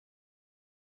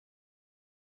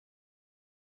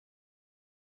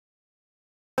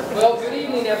Well, good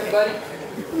evening, everybody.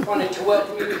 I wanted to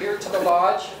welcome you here to the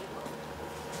lodge.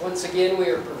 Once again, we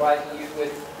are providing you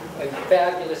with a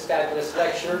fabulous, fabulous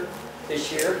lecture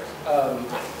this year.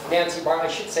 Nancy Bartlit, I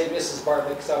should say Mrs. Bartlit,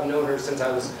 because I've known her since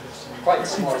I was quite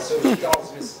small, so she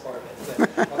calls Mrs.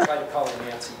 Bartlit, but I'll try to call her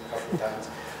Nancy a couple of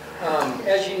times.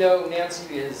 As you know,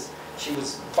 Nancy she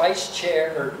was vice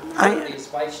chair, or currently is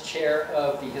vice chair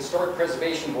of the Historic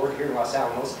Preservation Board here in Los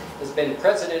Alamos, has been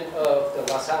president of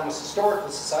the Los Alamos Historical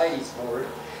Society's board,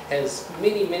 has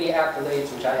many, many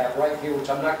accolades, which I have right here,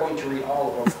 which I'm not going to read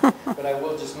all of them, but I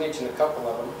will just mention a couple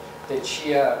of them. That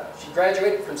she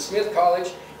graduated from Smith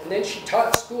College, and then she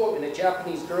taught school in the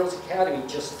Japanese Girls Academy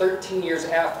just 13 years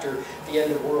after the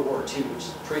end of World War II, which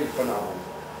is pretty phenomenal.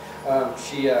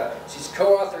 She's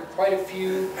co-authored quite a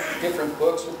few different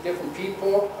books with different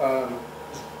people.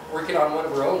 Working on one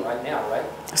of her own right now, right?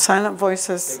 Silent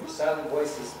Voices. Okay, Silent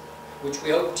Voices, which we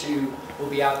hope will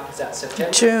be out, is that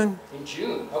September? June. In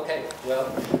June, okay.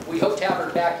 Well, we hope to have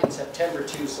her back in September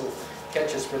too, so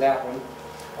catch us for that one.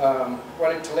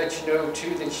 Wanted to let you know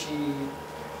too that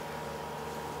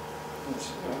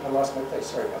I lost my place,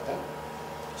 sorry about that.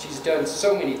 She's done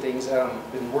so many things,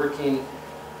 been working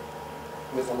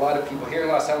with a lot of people here in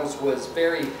Los Alamos, was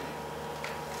very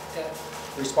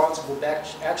responsible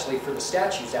actually for the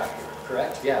statues out here,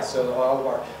 correct? Yeah, so all of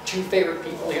our two favorite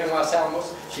people here in Los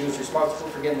Alamos, she was responsible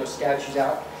for getting those statues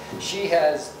out. She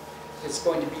is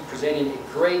going to be presenting a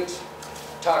great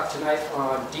talk tonight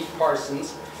on Deak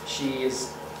Parsons. She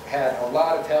has had a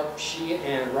lot of help. She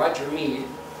and Roger Mead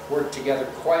worked together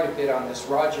quite a bit on this.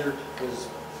 Roger was,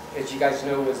 as you guys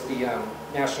know, was the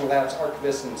National Labs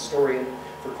archivist and historian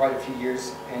for quite a few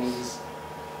years, and he's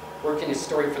working his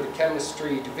story for the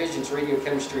Chemistry Division's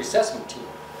Radiochemistry Assessment Team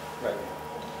right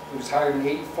now. He was hired in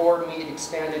 '84. Mead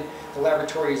expanded the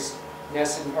laboratory's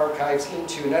nascent archives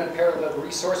into an unparalleled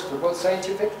resource for both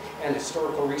scientific and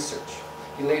historical research.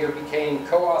 He later became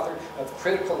co-author of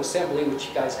Critical Assembly, which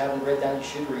you guys haven't read that, you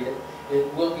should read it.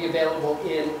 It will be available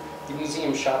in the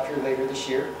museum shop here later this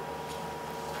year.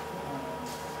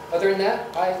 Other than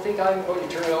that, I think I'm going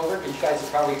to turn it over, because you guys are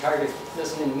probably tired of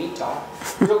listening to me talk.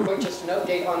 Real quick, just an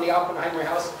update on the Oppenheimer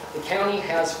House. The county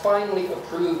has finally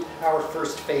approved our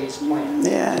first phase plan.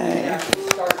 Yeah. And actually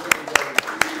started getting going.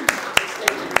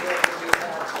 We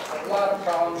had a lot of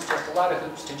problems, just a lot of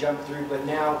hoops to jump through, but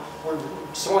now we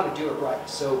just want to do it right.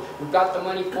 So we've got the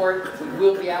money for it. We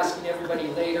will be asking everybody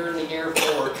later in the year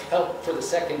for help for the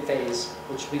second phase,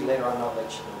 which will be later on. I'll let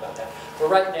you know about that. But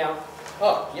right now,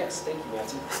 oh, yes, thank you,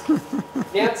 Nancy.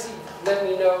 Nancy let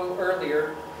me know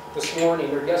earlier this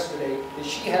morning, or yesterday, that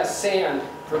she has sand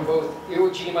from both Iwo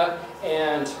Jima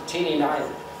and Tinian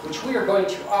Island, which we are going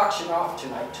to auction off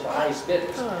tonight to the highest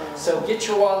bidders. So get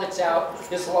your wallets out.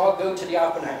 This will all go to the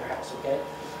Oppenheimer House, okay?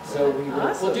 So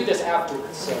we'll do this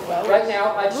afterwards. So right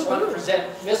now, I just want to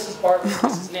present Mrs. Bartlit,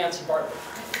 Mrs. Nancy Bartlit.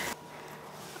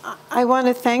 I want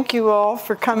to thank you all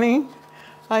for coming.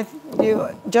 You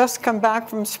just come back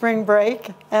from spring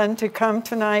break, and to come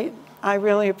tonight, I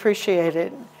really appreciate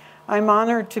it. I'm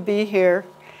honored to be here,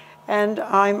 and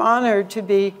I'm honored to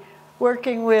be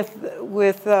working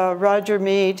with Roger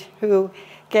Mead, who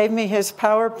gave me his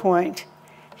PowerPoint.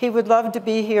 He would love to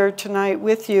be here tonight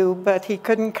with you, but he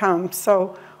couldn't come,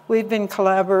 so we've been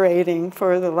collaborating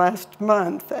for the last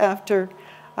month after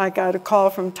I got a call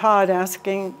from Todd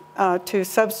asking to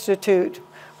substitute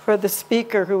for the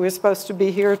speaker who is supposed to be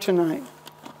here tonight.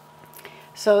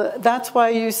 So that's why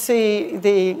you see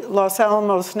the Los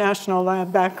Alamos National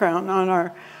Lab background on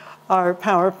our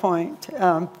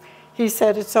PowerPoint. He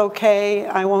said it's okay,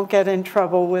 I won't get in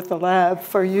trouble with the lab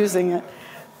for using it.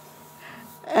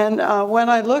 And when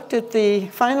I looked at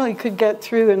finally could get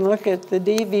through and look at the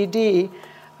DVD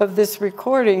of this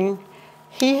recording,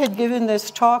 he had given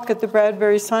this talk at the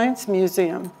Bradbury Science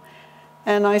Museum.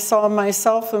 And I saw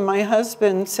myself and my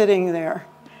husband sitting there.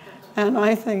 And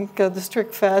I think the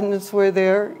Strickfaddens were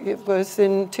there. It was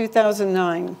in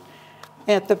 2009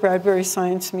 at the Bradbury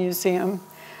Science Museum.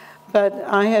 But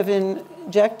I have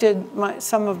injected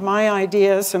some of my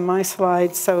ideas in my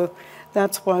slides, so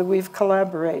that's why we've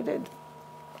collaborated.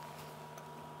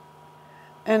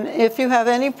 And if you have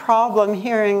any problem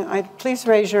hearing, please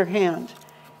raise your hand,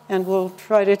 and we'll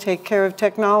try to take care of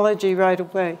technology right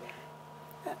away.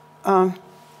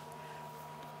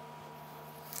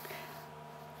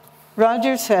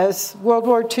 Roger says, World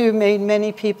War II made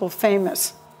many people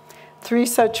famous. 3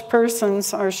 such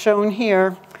persons are shown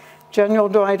here: General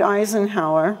Dwight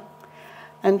Eisenhower,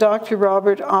 and Dr.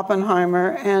 Robert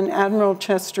Oppenheimer, and Admiral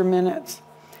Chester Minutes.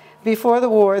 Before the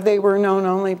war, they were known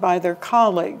only by their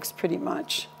colleagues, pretty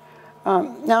much.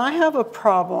 Now, I have a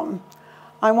problem.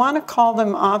 I want to call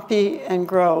them Oppie and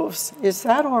Groves. Is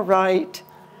that all right?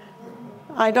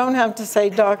 I don't have to say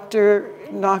Dr.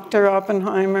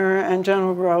 Oppenheimer and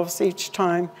General Groves each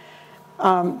time,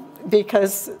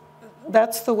 because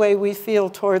that's the way we feel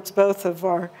towards both of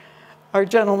our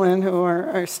gentlemen who are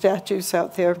our statues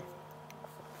out there.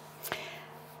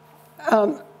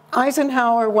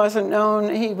 Eisenhower wasn't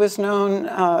known. He was known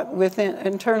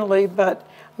internally, but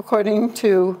according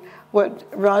to what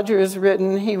Roger has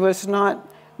written, he was not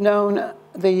known.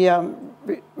 The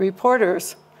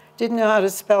reporters didn't know how to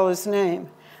spell his name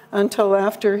until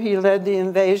after he led the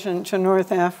invasion to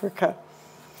North Africa.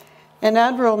 And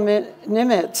Admiral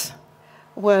Nimitz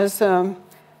was a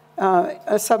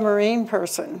submarine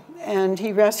person, and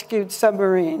he rescued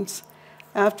submarines.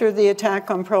 After the attack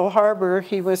on Pearl Harbor,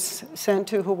 he was sent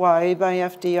to Hawaii by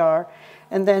FDR,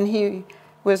 and then he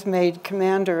was made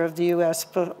commander of the U.S.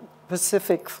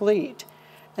 Pacific Fleet.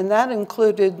 And that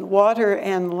included water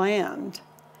and land.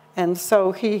 And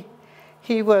so he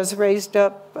was raised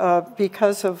up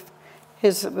because of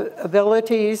his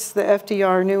abilities. The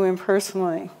FDR knew him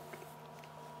personally.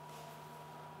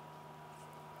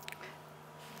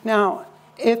 Now,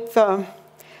 if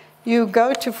you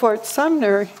go to Fort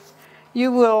Sumner, you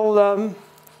will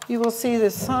see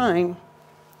this sign.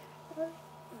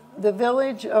 The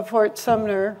village of Fort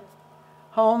Sumner,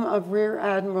 home of Rear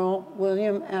Admiral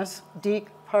William S. Deak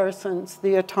Parsons,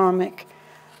 the atomic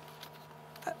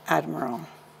admiral.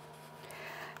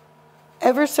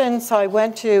 Ever since I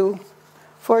went to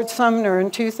Fort Sumner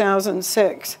in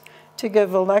 2006 to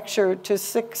give a lecture to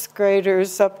 6th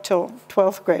graders up till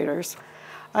 12th graders,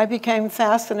 I became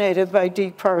fascinated by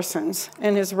Deak Parsons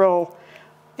and his role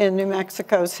in New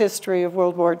Mexico's history of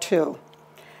World War II.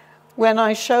 When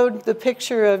I showed the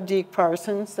picture of Deak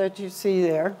Parsons that you see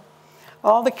there,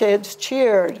 all the kids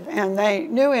cheered, and they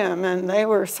knew him, and they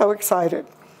were so excited.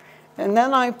 And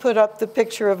then I put up the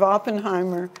picture of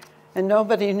Oppenheimer, and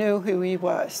nobody knew who he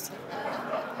was.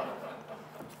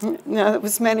 Now, it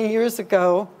was many years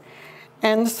ago,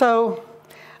 and so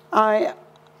I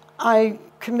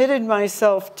committed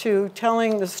myself to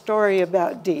telling the story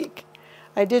about Deak.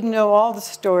 I didn't know all the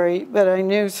story, but I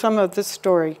knew some of the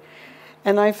story.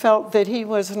 And I felt that he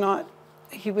was not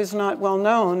well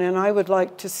known, and I would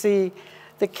like to see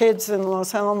the kids in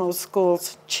Los Alamos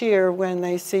schools cheer when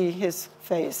they see his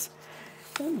face.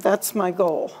 That's my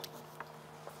goal.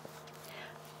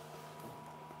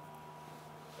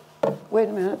 Wait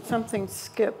a minute, something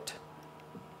skipped.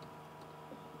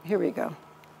 Here we go.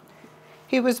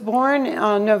 He was born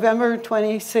on November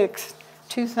 26,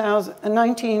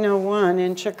 1901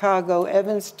 in Chicago,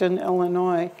 Evanston,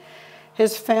 Illinois.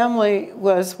 His family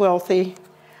was wealthy,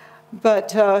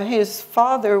 but his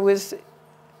father was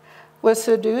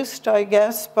seduced, I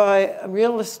guess, by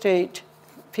real estate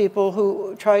people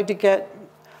who tried to get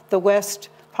the West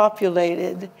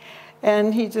populated.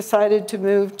 And he decided to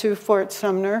move to Fort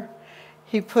Sumner.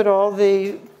 He put all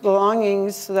the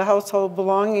belongings, the household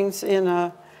belongings, in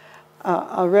a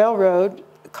railroad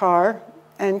car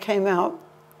and came out.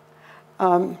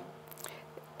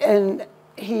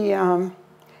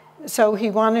 So he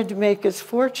wanted to make his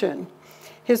fortune.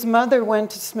 His mother went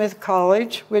to Smith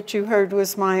College, which you heard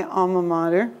was my alma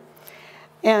mater.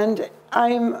 And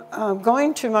I'm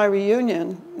going to my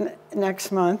reunion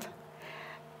next month.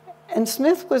 And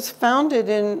Smith was founded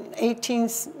in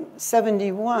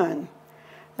 1871.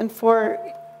 And for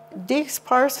Deak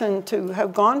Parsons to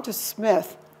have gone to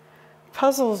Smith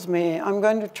puzzles me. I'm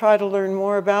going to try to learn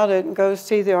more about it and go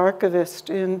see the archivist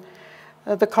in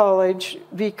the college,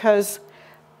 because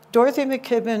Dorothy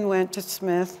McKibben went to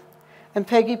Smith and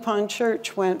Peggy Pond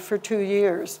Church went for 2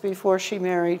 years before she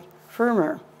married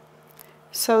Fermer.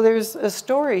 So there's a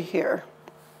story here.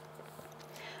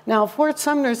 Now, Fort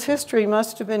Sumner's history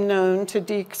must have been known to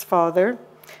Deak's father,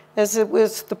 as it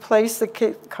was the place that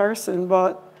Kit Carson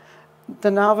bought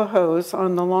the Navajos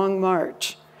on the Long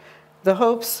March. The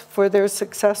hopes for their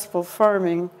successful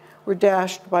farming were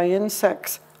dashed by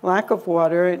insects, lack of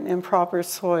water, and improper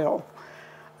soil.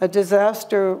 A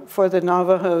disaster for the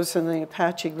Navajos and the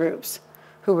Apache groups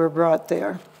who were brought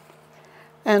there.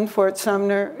 And Fort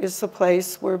Sumner is the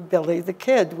place where Billy the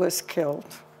Kid was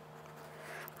killed.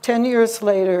 10 years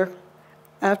later,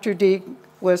 after Deak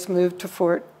was moved to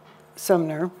Fort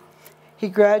Sumner, he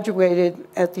graduated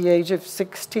at the age of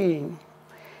 16.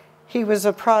 He was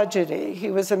a prodigy. He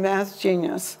was a math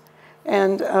genius.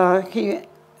 And he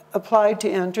applied to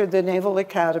enter the Naval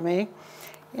Academy,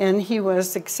 and he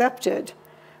was accepted.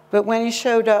 But when he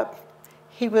showed up,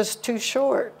 he was too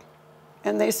short.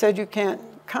 And they said, "You can't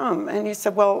come." And he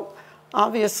said, "Well,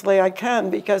 obviously I can,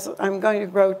 because I'm going to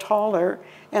grow taller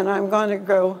and I'm going to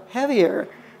grow heavier."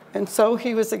 And so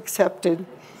he was accepted.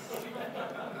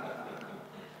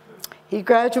 He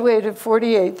graduated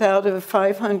 48th out of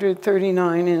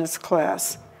 539 in his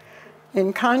class.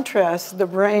 In contrast, the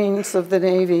brains of the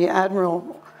Navy,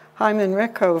 Admiral Hyman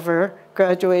Rickover,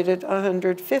 graduated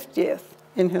 150th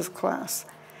in his class.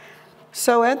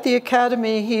 So at the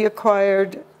academy, he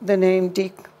acquired the name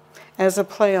Deak as a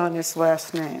play on his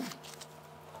last name.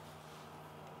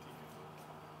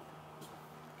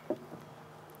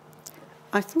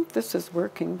 I think this is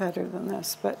working better than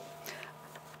this, but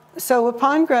so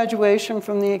upon graduation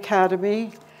from the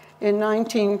academy in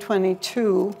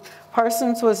 1922,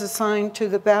 Parsons was assigned to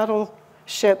the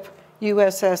battleship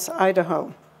USS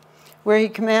Idaho, where he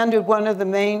commanded one of the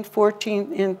main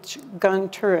 14-inch gun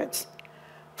turrets.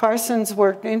 Parsons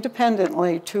worked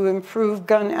independently to improve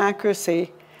gun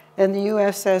accuracy, and the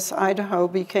USS Idaho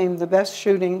became the best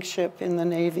shooting ship in the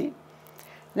Navy.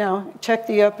 Now, check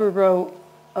the upper row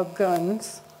of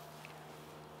guns,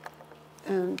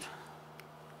 and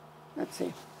let's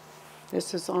see,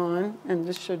 this is on, and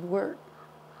this should work.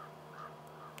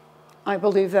 I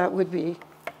believe that would be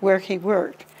where he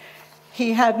worked.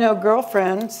 He had no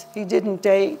girlfriends, he didn't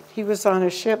date, he was on a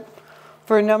ship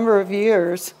for a number of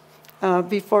years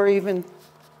before he even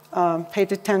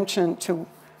paid attention to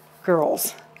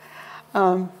girls.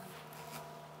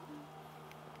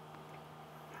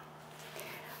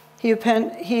 He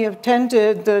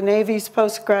attended the Navy's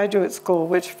postgraduate school,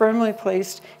 which firmly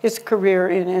placed his career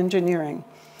in engineering.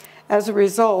 As a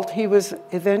result, he was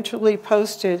eventually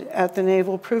posted at the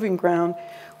Naval Proving Ground,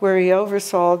 where he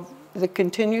oversaw the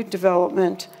continued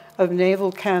development of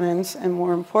naval cannons and,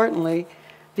 more importantly,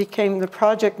 became the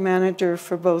project manager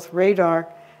for both radar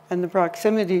and the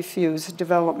proximity fuse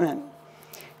development.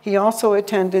 He also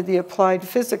attended the Applied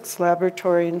Physics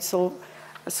Laboratory in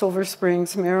Silver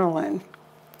Springs, Maryland.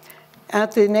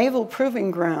 At the Naval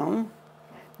Proving Ground,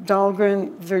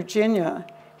 Dahlgren, Virginia,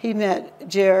 he met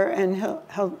Jer and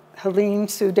Helene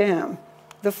Sudam,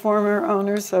 the former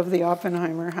owners of the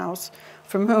Oppenheimer house,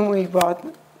 from whom we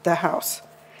bought the house.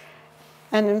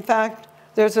 And in fact,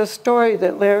 there's a story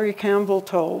that Larry Campbell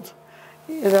told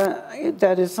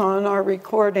that is on our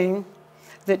recording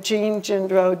that Jean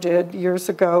Gendreau did years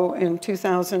ago in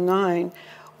 2009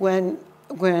 when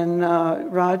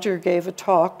Roger gave a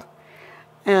talk.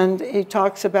 And he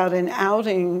talks about an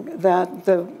outing that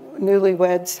the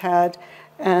newlyweds had,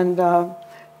 and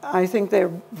I think their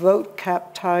boat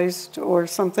capsized or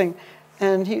something,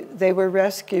 and they were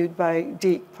rescued by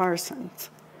Deak Parsons.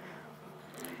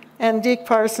 And Deak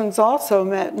Parsons also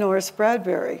met Norris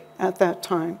Bradbury at that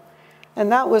time,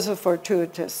 and that was a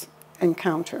fortuitous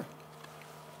encounter.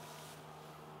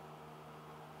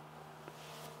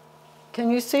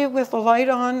 Can you see it with the light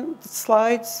on the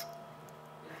slides?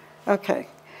 Okay.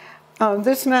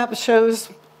 This map shows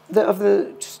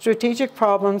the strategic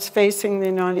problems facing the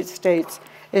United States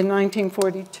in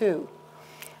 1942.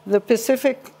 The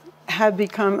Pacific had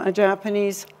become a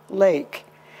Japanese lake.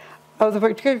 Of the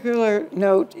particular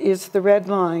note is the red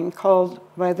line, called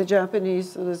by the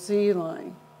Japanese the Z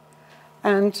line.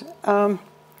 And in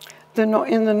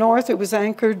the north, it was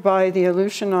anchored by the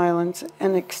Aleutian Islands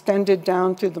and extended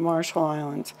down to the Marshall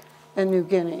Islands and New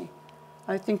Guinea.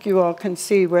 I think you all can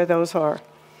see where those are.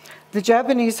 The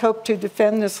Japanese hoped to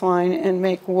defend this line and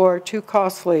make war too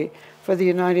costly for the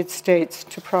United States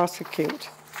to prosecute.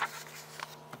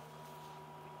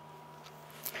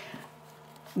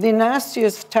 The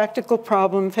nastiest tactical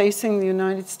problem facing the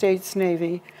United States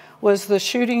Navy was the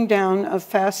shooting down of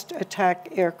fast attack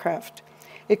aircraft.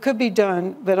 It could be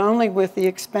done, but only with the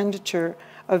expenditure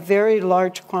of very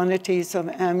large quantities of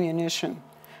ammunition.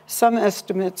 Some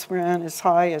estimates ran as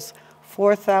high as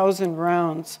 4,000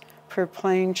 rounds per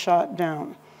plane shot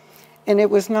down. And it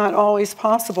was not always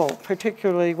possible,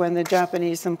 particularly when the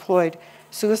Japanese employed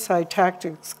suicide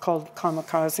tactics called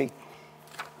kamikaze.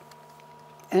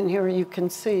 And here you can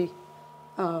see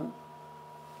how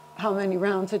many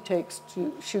rounds it takes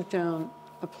to shoot down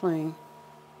a plane.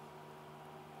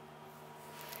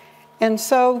 And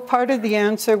so part of the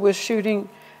answer was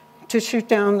to shoot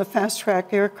down the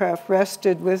fast-track aircraft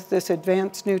rested with this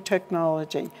advanced new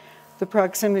technology, the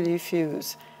proximity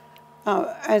fuse.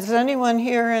 Has anyone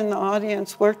here in the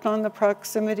audience worked on the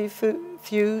proximity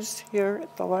fuse here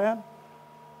at the lab?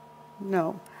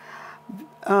 No.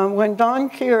 When Don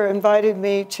Keir invited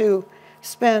me to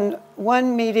spend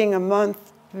one meeting a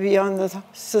month to be on the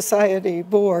society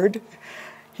board,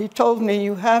 he told me,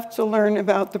 you have to learn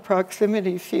about the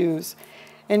proximity fuse.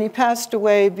 And he passed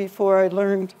away before I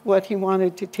learned what he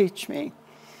wanted to teach me.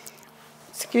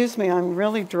 Excuse me, I'm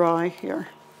really dry here.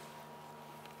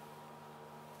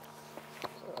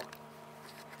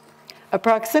 A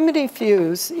proximity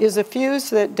fuse is a fuse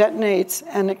that detonates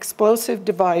an explosive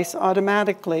device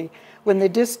automatically when the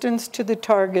distance to the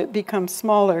target becomes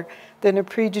smaller than a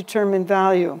predetermined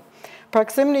value.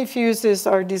 Proximity fuses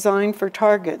are designed for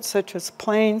targets such as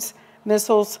planes,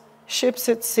 missiles, ships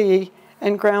at sea,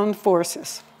 and ground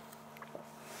forces.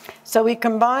 So we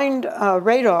combined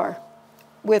radar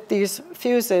with these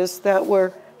fuses that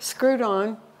were screwed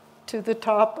on to the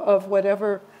top of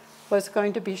whatever was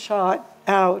going to be shot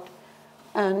out,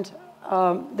 and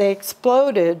they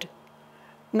exploded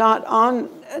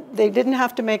they didn't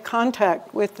have to make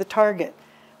contact with the target.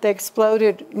 They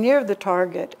exploded near the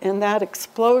target, and that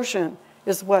explosion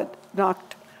is what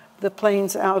knocked the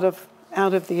planes out of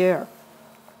the air.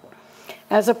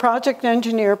 As a project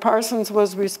engineer, Parsons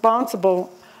was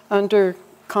responsible under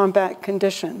combat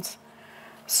conditions.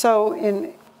 So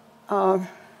in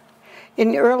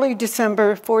early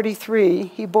December '43,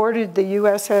 he boarded the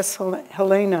USS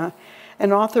Helena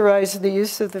and authorized the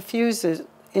use of the fuses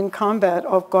in combat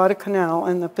off Guadalcanal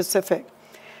in the Pacific.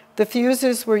 The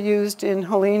fuses were used in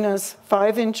Helena's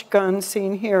 5-inch gun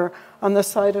seen here on the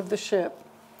side of the ship,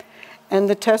 and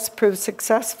the test proved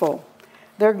successful.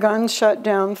 Their guns shut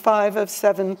down 5 of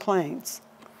 7 planes.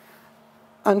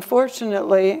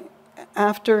 Unfortunately,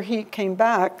 after he came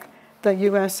back, the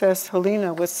USS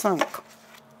Helena was sunk.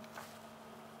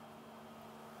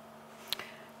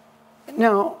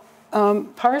 Now,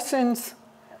 Parsons'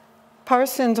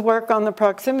 work on the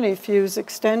proximity fuse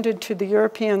extended to the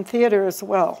European theater as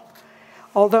well.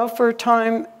 Although for a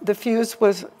time the fuse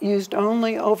was used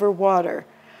only over water,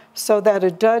 so that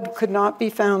a dud could not be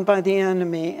found by the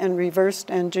enemy and reverse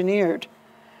engineered.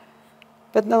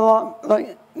 But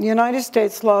the United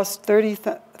States lost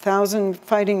 30,000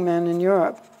 fighting men in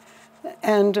Europe,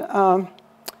 and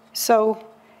so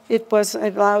it was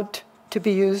allowed to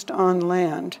be used on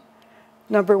land.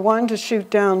 Number 1, to shoot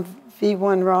down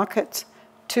V-1 rockets,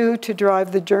 2, to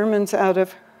drive the Germans out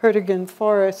of Hürtgen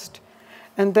Forest,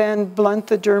 and then blunt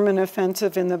the German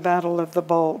offensive in the Battle of the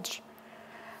Bulge.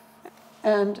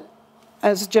 And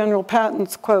as General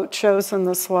Patton's quote shows on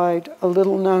the slide, a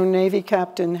little-known Navy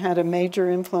captain had a major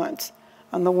influence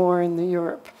on the war in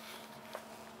Europe.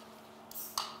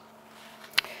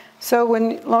 So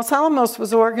when Los Alamos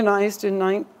was organized in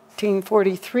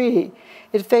 1943,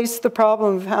 it faced the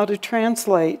problem of how to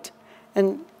translate,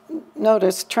 and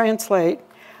notice, translate,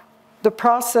 the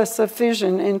process of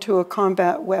fission into a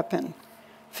combat weapon.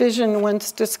 Fission,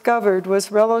 once discovered,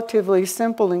 was relatively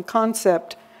simple in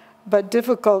concept, but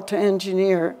difficult to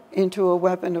engineer into a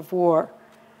weapon of war.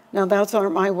 Now, those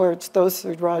aren't my words, those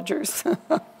are Rogers.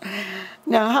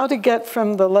 Now, how to get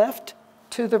from the left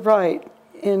to the right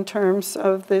in terms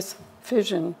of this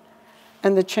fission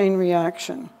and the chain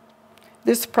reaction.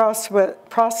 This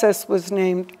process was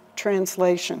named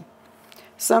translation.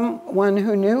 Someone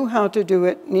who knew how to do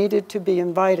it needed to be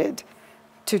invited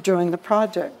to join the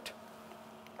project.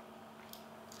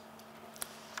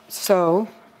 So,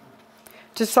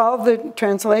 to solve the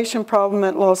translation problem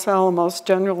at Los Alamos,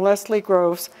 General Leslie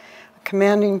Groves,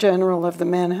 commanding general of the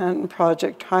Manhattan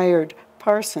Project, hired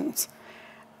Parsons.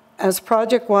 As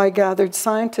Project Y gathered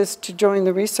scientists to join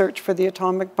the research for the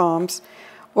atomic bombs,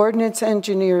 ordnance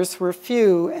engineers were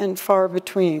few and far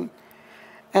between.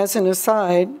 As an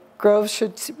aside, Groves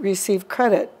should receive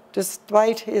credit,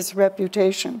 despite his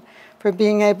reputation, for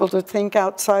being able to think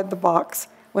outside the box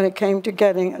when it came to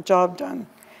getting a job done.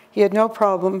 He had no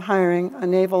problem hiring a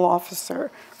naval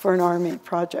officer for an Army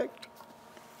project.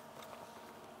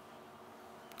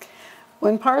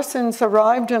 When Parsons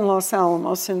arrived in Los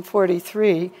Alamos in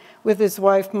 '43 with his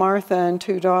wife Martha and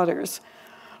 2 daughters,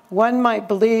 one might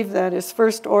believe that his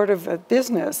first order of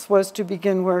business was to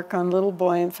begin work on Little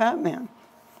Boy and Fat Man,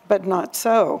 but not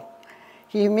so.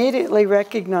 He immediately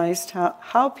recognized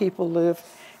how people live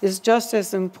is just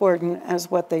as important as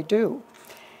what they do.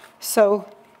 So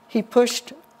he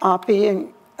pushed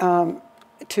Oppie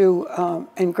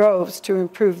and Groves to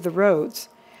improve the roads.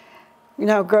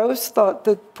 Now, Groves thought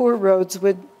that poor roads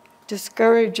would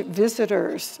discourage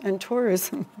visitors and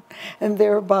tourism and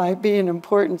thereby be an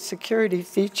important security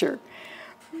feature.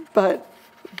 But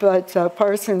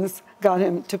Parsons got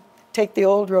him to take the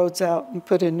old roads out and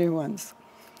put in new ones.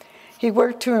 He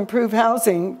worked to improve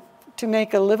housing to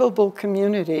make a livable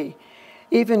community,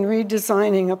 even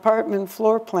redesigning apartment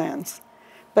floor plans.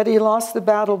 But he lost the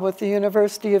battle with the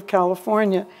University of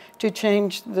California to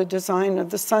change the design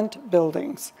of the Sunt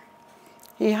buildings.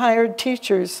 He hired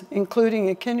teachers, including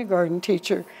a kindergarten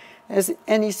teacher,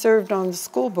 and he served on the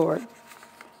school board.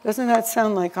 Doesn't that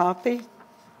sound like Oppie?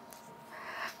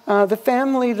 The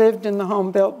family lived in the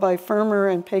home built by Firmer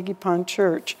and Peggy Pond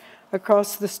Church,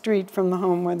 across the street from the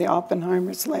home where the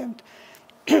Oppenheimers lived.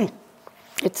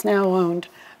 It's now owned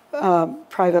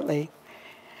privately.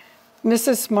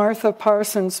 Mrs. Martha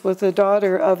Parsons was the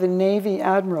daughter of a Navy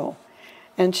admiral,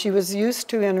 and she was used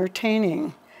to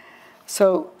entertaining.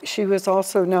 So she was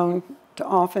also known to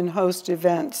often host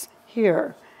events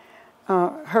here.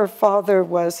 Her father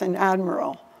was an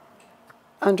admiral,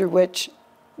 under which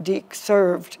Deak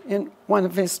served in one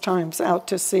of his times out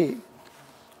to sea.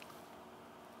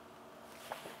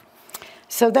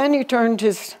 So then he turned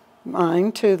his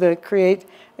mind to create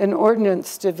an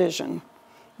ordnance division.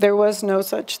 There was no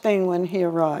such thing when he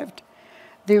arrived.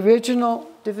 The original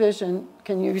division,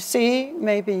 can you see?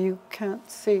 Maybe you can't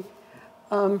see.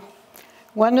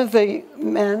 One of the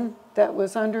men that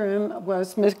was under him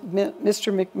was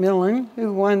Mr. Macmillan,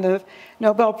 who won the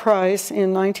Nobel Prize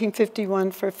in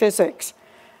 1951 for physics.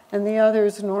 And the other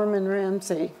is Norman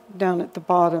Ramsay, down at the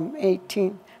bottom,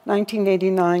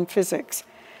 1989 physics.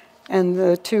 And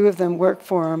the two of them worked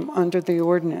for him under the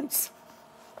ordinance.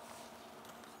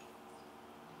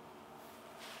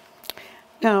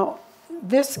 Now,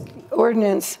 this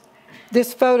ordinance,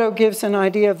 this photo gives an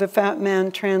idea of the Fat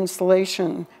Man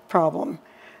translation problem,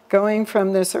 going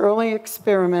from this early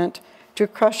experiment to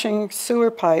crushing sewer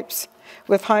pipes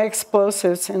with high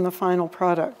explosives in the final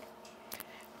product.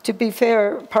 To be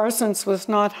fair, Parsons was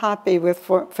not happy with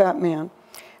Fat Man.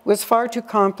 It was far too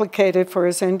complicated for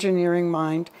his engineering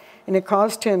mind, and it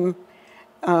caused him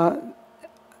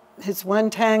his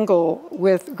one tangle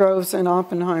with Groves and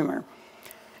Oppenheimer.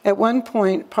 At one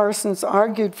point, Parsons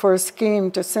argued for a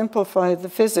scheme to simplify the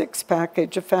physics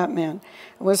package of Fat Man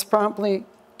and was promptly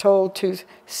told to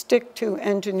stick to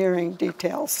engineering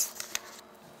details.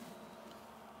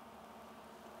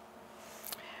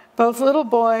 Both Little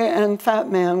Boy and Fat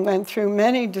Man went through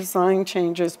many design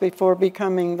changes before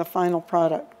becoming the final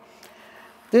product.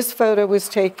 This photo was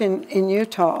taken in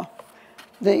Utah.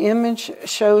 The image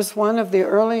shows one of the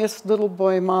earliest Little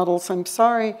Boy models. I'm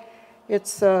sorry,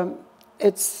 it's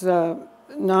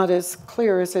not as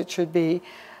clear as it should be,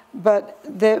 but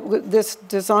this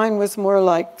design was more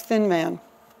like Thin Man.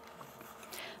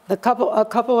 A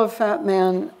couple of Fat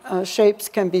Man shapes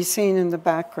can be seen in the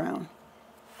background.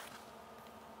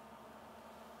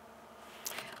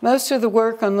 Most of the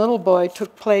work on Little Boy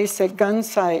took place at gun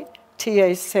site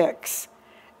TA6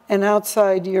 and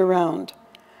outside year-round.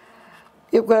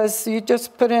 It was, you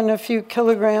just put in a few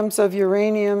kilograms of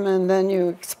uranium and then you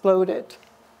explode it,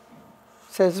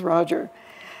 says Roger.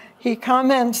 He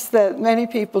comments that many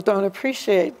people don't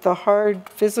appreciate the hard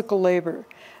physical labor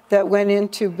that went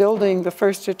into building the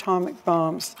first atomic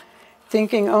bombs,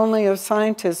 thinking only of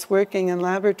scientists working in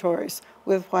laboratories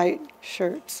with white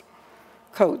shirts,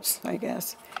 coats, I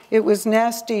guess. It was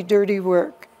nasty, dirty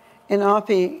work, and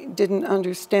Oppie didn't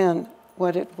understand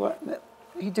what it was.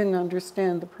 He didn't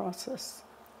understand the process.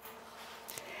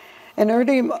 An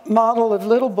early model of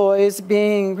Little Boy is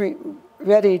being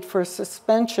readied for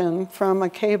suspension from a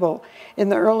cable in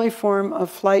the early form of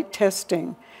flight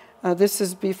testing. This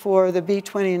is before the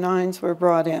B-29s were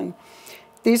brought in.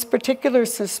 These particular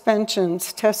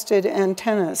suspensions tested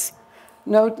antennas.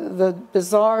 Note the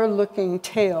bizarre-looking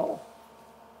tail.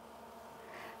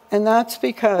 And that's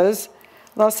because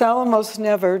Los Alamos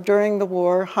never, during the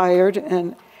war, hired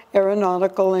an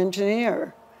aeronautical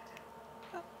engineer.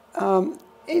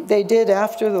 They did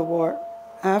after the war.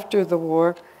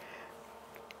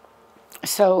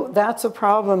 So that's a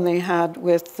problem they had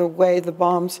with the way the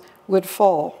bombs would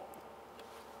fall.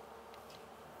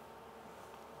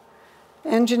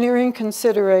 Engineering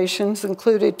considerations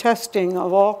included testing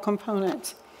of all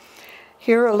components.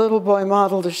 Here, a Little Boy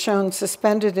model is shown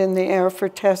suspended in the air for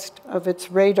test of its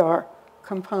radar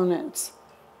components.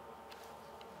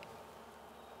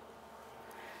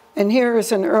 And here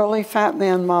is an early Fat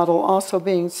Man model also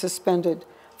being suspended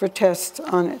for tests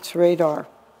on its radar.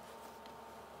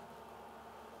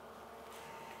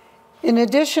 In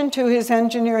addition to his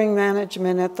engineering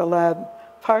management at the lab,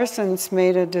 Parsons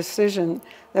made a decision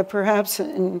that perhaps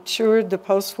ensured the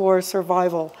post-war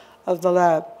survival of the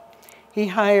lab. He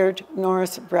hired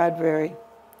Norris Bradbury.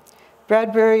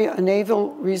 Bradbury, a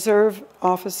Naval Reserve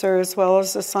officer as well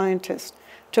as a scientist,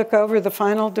 took over the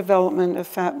final development of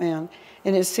Fat Man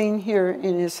and is seen here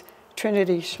in his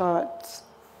Trinity shots.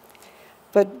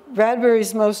 But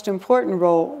Bradbury's most important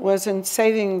role was in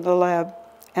saving the lab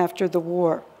after the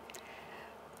war.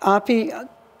 Oppie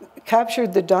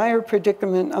captured the dire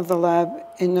predicament of the lab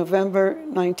in November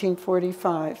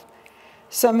 1945.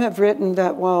 Some have written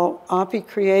that while Oppie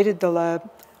created the lab,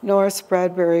 Norris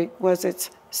Bradbury was its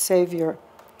savior.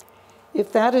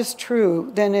 If that is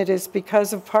true, then it is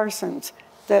because of Parsons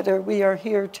that we are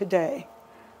here today.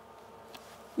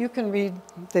 You can read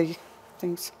the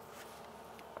things.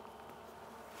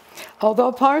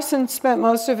 Although Parsons spent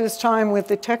most of his time with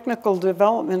the technical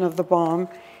development of the bomb,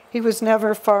 he was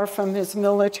never far from his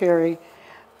military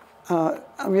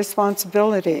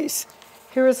responsibilities.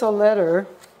 Here is a letter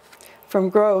from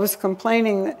Groves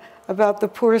complaining about the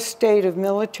poor state of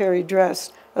military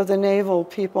dress of the naval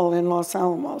people in Los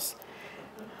Alamos.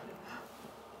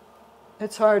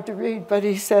 It's hard to read, but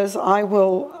he says, I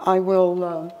will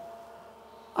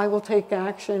take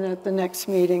action at the next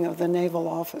meeting of the naval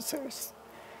officers,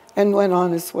 and went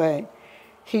on his way.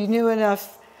 He knew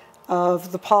enough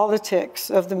of the politics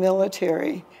of the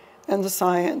military and the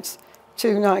science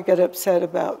to not get upset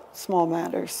about small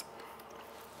matters.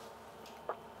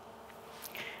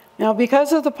 Now,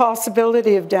 because of the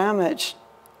possibility of damage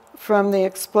from the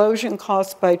explosion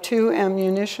caused by 2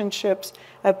 ammunition ships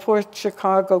at Port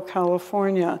Chicago,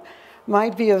 California,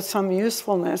 might be of some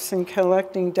usefulness in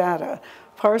collecting data,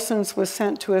 Parsons was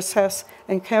sent to assess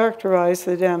and characterize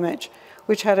the damage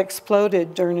which had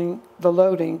exploded during the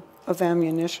loading of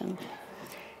ammunition.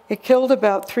 It killed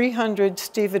about 300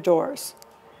 stevedores.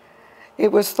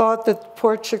 It was thought that the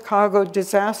Port Chicago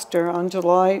disaster on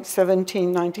July 17,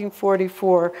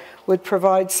 1944 would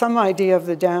provide some idea of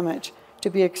the damage to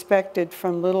be expected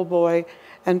from Little Boy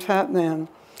and Fat Man.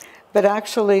 But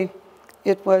actually,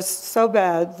 it was so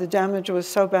bad, the damage was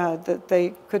so bad that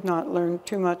they could not learn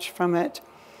too much from it.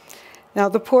 Now,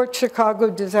 the Port Chicago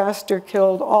disaster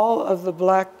killed all of the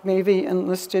Black Navy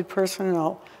enlisted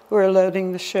personnel who were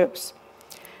loading the ships.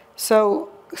 So,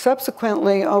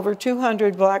 subsequently, over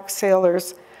 200 black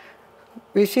sailors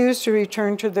refused to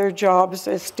return to their jobs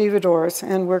as stevedores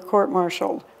and were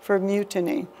court-martialed for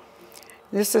mutiny.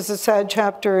 This is a sad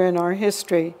chapter in our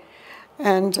history.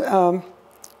 And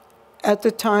at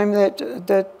the time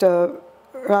that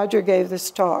Roger gave this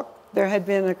talk, there had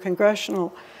been a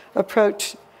congressional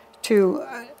approach to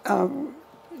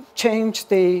change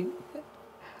the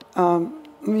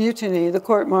mutiny, the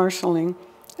court-martial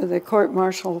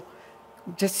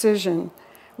decision,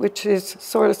 which is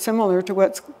sort of similar to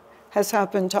what has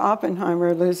happened to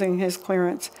Oppenheimer, losing his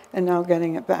clearance and now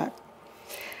getting it back.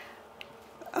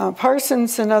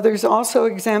 Parsons and others also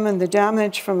examined the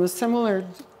damage from a similar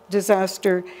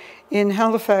disaster in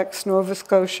Halifax, Nova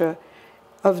Scotia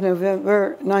of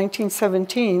November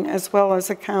 1917, as well as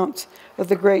accounts of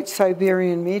the Great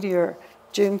Siberian Meteor,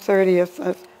 June 30th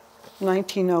of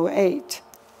 1908.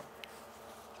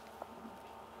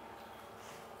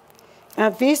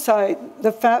 At V-site,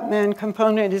 the Fat Man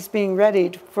component is being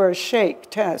readied for a shake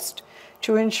test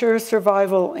to ensure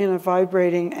survival in a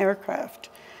vibrating aircraft.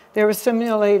 They were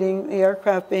simulating the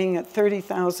aircraft being at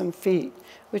 30,000 feet,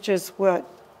 which is what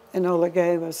Enola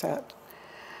Gay was at.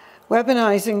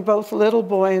 Weaponizing both Little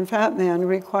Boy and Fat Man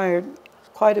required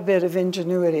quite a bit of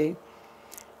ingenuity.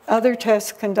 Other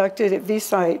tests conducted at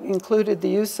V-site included the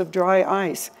use of dry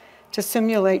ice to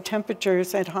simulate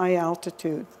temperatures at high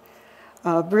altitude.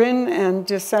 Bryn and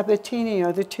De Sabatini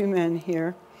are the 2 men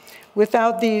here.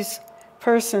 Without these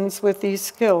persons with these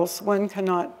skills, one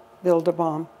cannot build a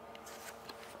bomb.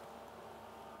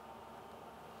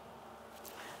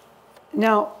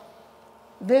 Now,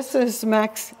 this is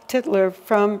Max Titler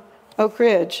from Oak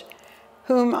Ridge,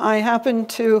 whom I happened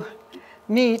to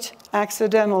meet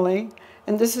accidentally,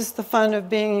 and this is the fun of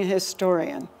being a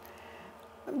historian.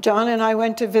 John and I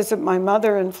went to visit my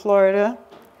mother in Florida.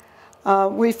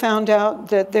 We found out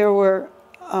that there were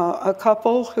a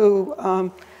couple who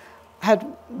had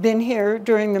been here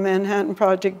during the Manhattan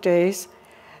Project days,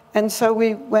 and so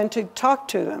we went to talk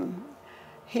to them.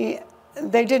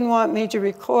 They didn't want me to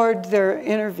record their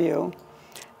interview,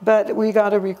 but we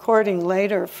got a recording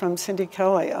later from Cindy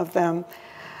Kelly of them.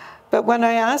 But when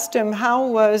I asked him how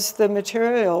was the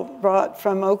material brought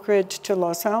from Oak Ridge to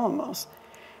Los Alamos,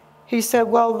 he said,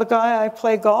 well, the guy I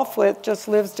play golf with just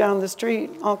lives down the street.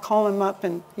 I'll call him up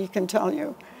and he can tell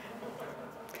you.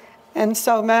 And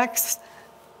so Max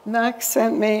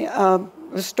sent me a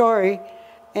story,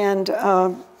 and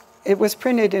it was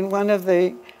printed in one of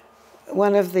the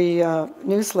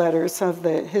newsletters of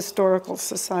the Historical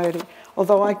Society,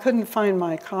 although I couldn't find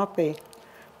my copy.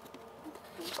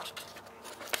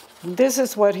 This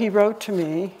is what he wrote to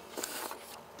me,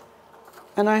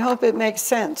 and I hope it makes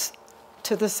sense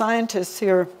to the scientists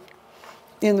here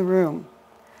in the room.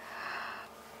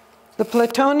 The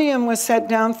plutonium was sent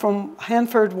down from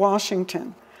Hanford,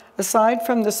 Washington. Aside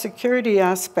from the security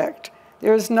aspect,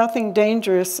 there is nothing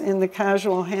dangerous in the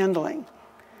casual handling.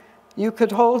 You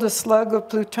could hold a slug of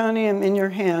plutonium in your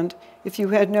hand if you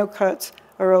had no cuts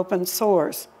or open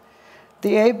sores.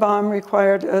 The A-bomb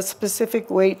required a specific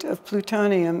weight of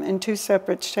plutonium in 2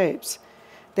 separate shapes.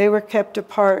 They were kept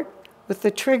apart with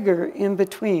the trigger in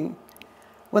between.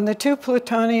 When the two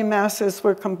plutonium masses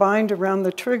were combined around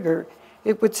the trigger,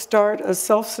 it would start a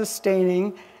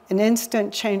self-sustaining and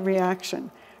instant chain reaction,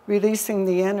 releasing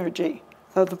the energy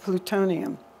of the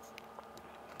plutonium.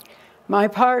 My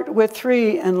part with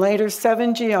 3 and later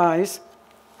 7 GIs,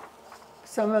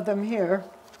 some of them here,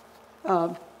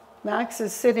 Max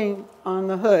is sitting on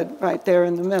the hood right there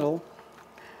in the middle,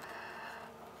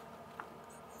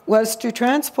 was to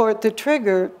transport the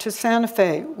trigger to Santa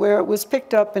Fe, where it was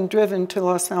picked up and driven to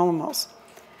Los Alamos.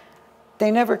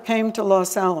 They never came to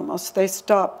Los Alamos. They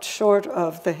stopped short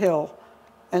of the hill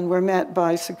and were met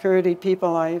by security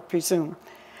people, I presume.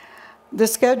 The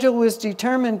schedule was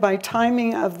determined by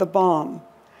timing of the bomb.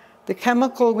 The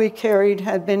chemical we carried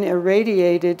had been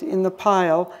irradiated in the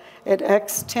pile at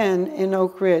X10 in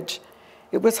Oak Ridge.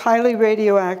 It was highly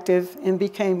radioactive and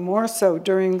became more so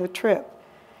during the trip.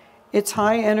 Its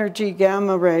high-energy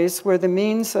gamma rays were the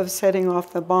means of setting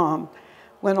off the bomb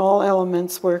when all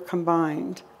elements were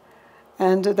combined.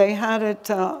 And they had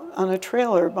it on a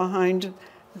trailer behind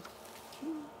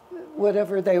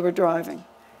whatever they were driving.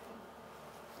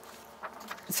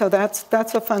 So that's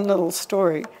a fun little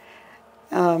story.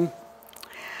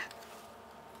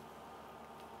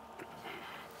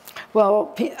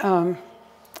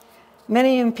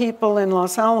 Many people in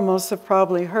Los Alamos have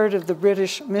probably heard of the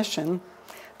British mission.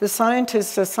 The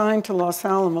scientists assigned to Los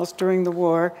Alamos during the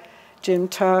war, Jim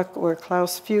Tuck or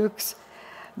Klaus Fuchs,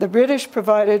 the British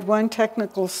provided one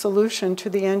technical solution to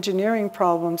the engineering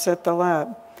problems at the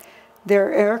lab,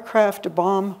 their aircraft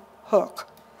bomb hook.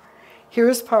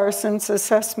 Here's Parsons'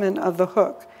 assessment of the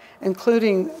hook,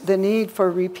 including the need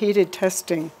for repeated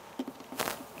testing.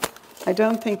 I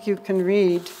don't think you can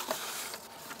read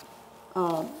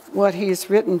what he's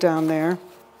written down there.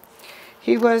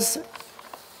 He was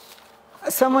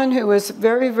someone who was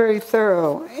very, very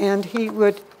thorough, and he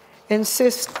would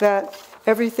insist that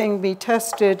everything be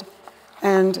tested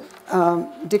and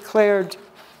declared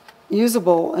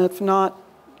usable, if not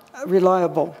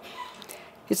reliable.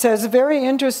 It says, very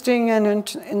interesting and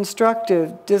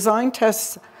instructive. Design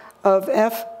tests of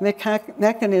F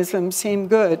mechanisms seem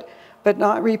good, but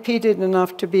not repeated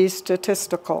enough to be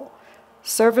statistical.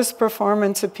 Service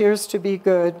performance appears to be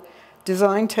good.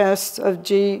 Design tests of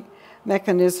G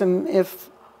mechanism, if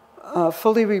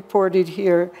fully reported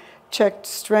here, checked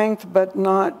strength but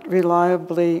not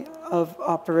reliably of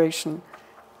operation.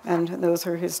 And those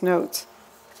are his notes.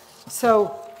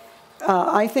 So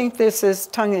I think this is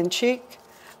tongue-in-cheek,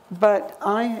 but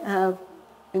I have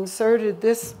inserted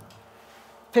this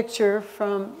picture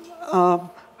from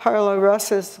Harlow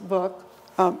Russ's book,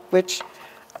 which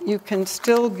you can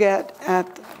still get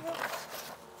at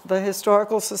the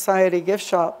Historical Society gift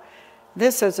shop.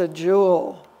 This is a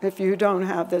jewel. If you don't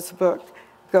have this book,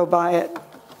 go buy it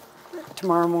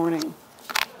tomorrow morning.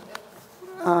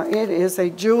 It is a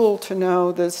jewel to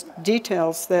know the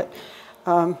details that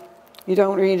you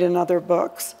don't read in other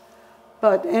books.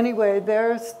 But anyway,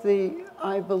 there's the,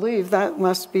 I believe that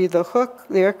must be the hook,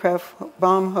 the aircraft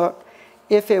bomb hook,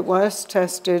 if it was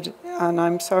tested, and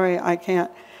I'm sorry I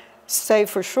can't say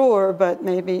for sure, but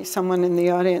maybe someone in the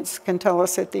audience can tell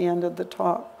us at the end of the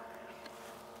talk.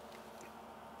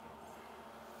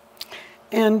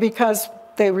 And because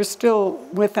they were still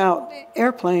without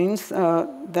airplanes,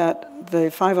 that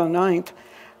the 509th,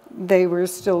 they were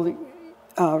still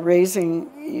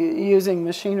using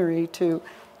machinery to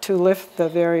lift the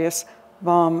various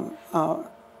bomb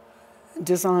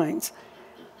designs.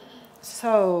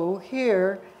 So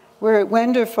here, we're at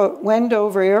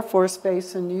Wendover Air Force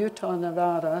Base in Utah,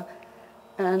 Nevada,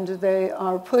 and they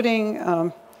are putting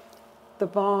the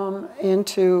bomb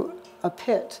into a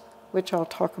pit, which I'll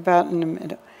talk about in a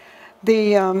minute.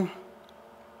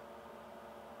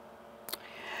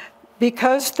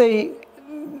 Because the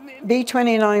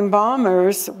B-29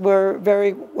 bombers were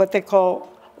very, what they call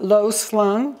low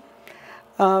slung,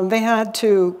 they had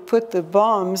to put the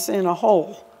bombs in a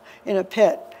hole, in a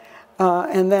pit,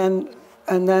 and then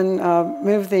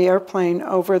move the airplane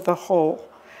over the hole.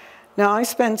 Now, I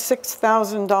spent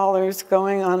 $6,000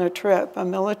 going on a trip, a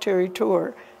military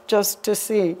tour, just to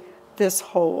see this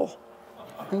hole.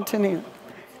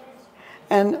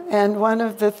 And one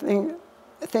of the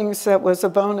things that was a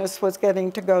bonus was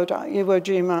getting to go to Iwo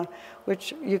Jima,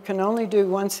 which you can only do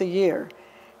once a year.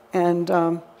 And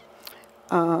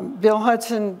Bill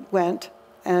Hudson went,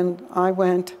 and I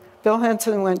went. Bill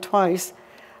Hudson went twice.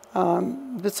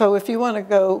 So if you want to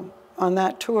go on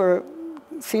that tour,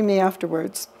 see me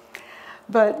afterwards.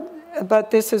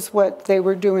 But this is what they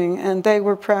were doing, and they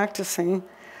were practicing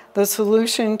the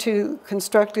solution to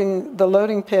constructing the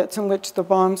loading pits in which the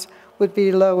bombs would be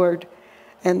lowered.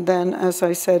 And then, as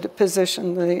I said,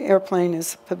 the airplane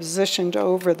is positioned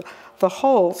over the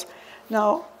holes.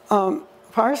 Now,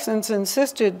 Parsons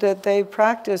insisted that they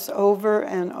practice over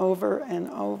and over and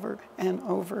over and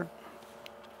over.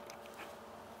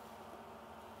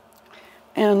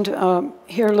 And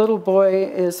here, little boy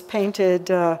is painted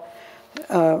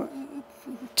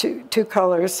two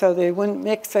colors so they wouldn't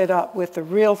mix it up with the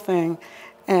real thing.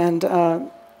 And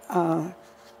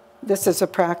this is a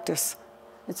practice.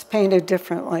 It's painted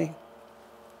differently.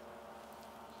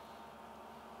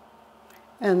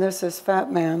 And this is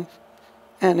Fat Man,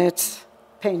 and it's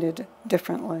painted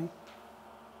differently.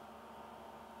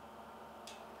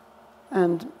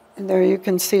 And there you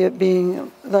can see it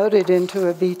being loaded into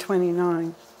a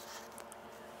B-29.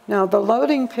 Now the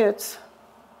loading pits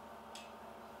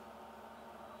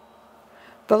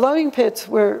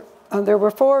were, there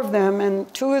were 4 of them,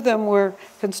 and 2 of them were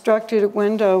constructed at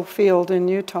Window Field in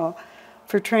Utah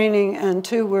for training, and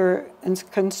 2 were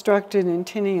constructed in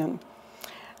Tinian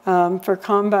for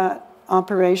combat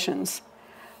operations.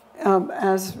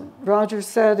 As Roger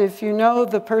said, if you know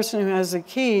the person who has a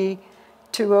key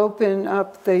to open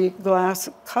up the glass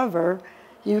cover,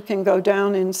 you can go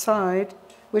down inside,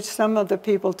 which some of the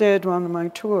people did on my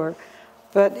tour.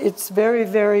 But it's very,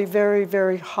 very, very,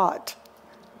 very hot,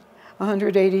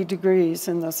 180 degrees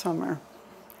in the summer.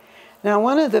 Now,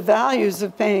 one of the values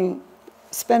of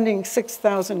spending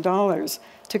 $6,000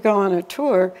 to go on a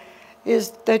tour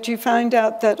is that you find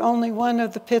out that only one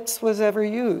of the pits was ever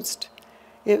used.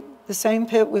 The same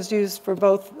pit was used for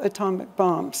both atomic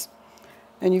bombs.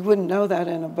 And you wouldn't know that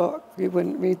in a book. You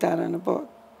wouldn't read that in a book.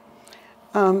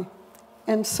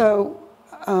 And so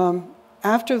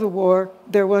after the war,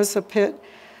 there was a pit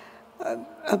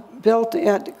built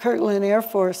at Kirtland Air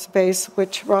Force Base,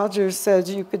 which Rogers said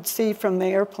you could see from the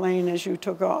airplane as you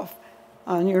took off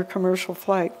on your commercial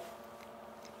flight.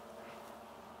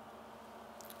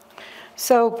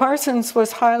 So Parsons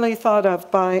was highly thought of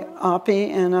by Oppie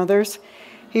and others.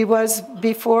 He was,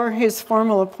 before his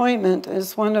formal appointment,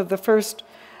 as one of the first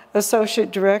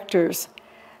associate directors.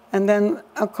 And then,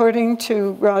 according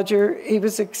to Roger, he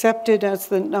was accepted as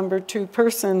the #2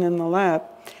 person in the lab.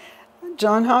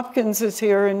 John Hopkins is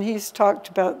here, and he's talked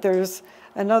about there's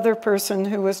another person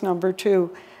who was #2.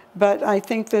 But I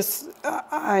think this,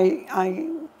 I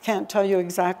can't tell you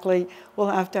exactly. We'll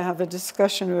have to have a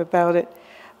discussion about it.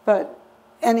 But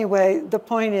anyway, the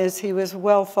point is he was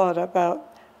well thought about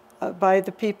by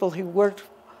the people who worked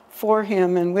for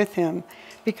him and with him,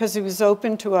 because he was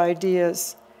open to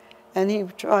ideas, and he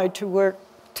tried to work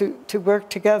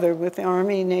together with the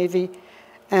Army, Navy,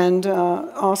 and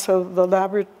also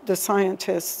the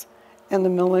scientists and the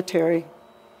military.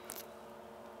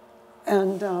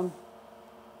 And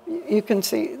you can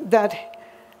see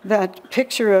that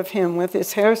picture of him with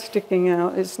his hair sticking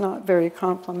out is not very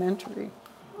complimentary.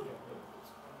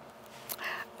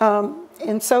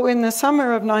 And so in the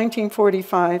summer of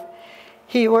 1945,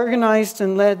 he organized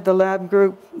and led the lab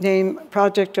group named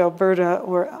Project Alberta,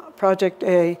 or Project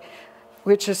A,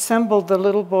 which assembled the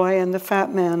little boy and the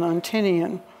fat man on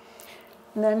Tinian.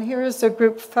 And then here is a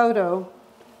group photo.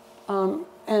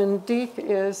 And Deak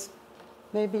is,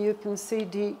 maybe you can see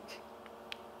Deak.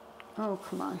 Oh,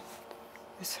 come on.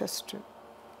 His history.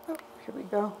 Oh, here we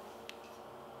go.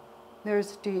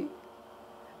 There's Deak.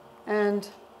 And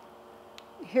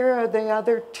here are the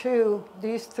other 2,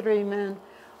 these 3 men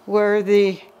were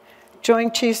the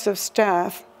Joint Chiefs of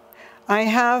Staff.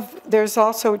 There's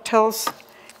also tells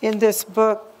in this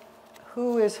book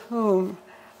who is whom.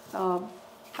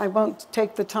 I won't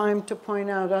take the time to point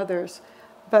out others,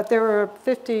 but there were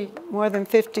more than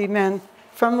 50 men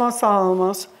from Los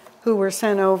Alamos who were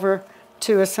sent over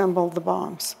to assemble the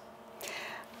bombs.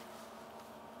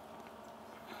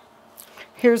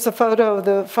 Here's a photo of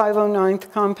the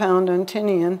 509th compound on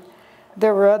Tinian.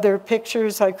 There were other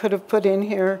pictures I could have put in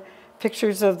here,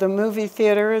 pictures of the movie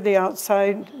theater, the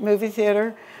outside movie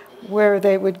theater, where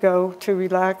they would go to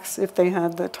relax if they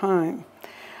had the time.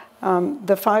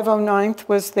 The 509th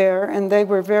was there, and they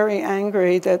were very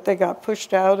angry that they got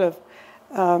pushed out of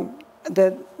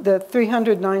the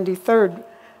 393rd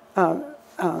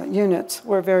units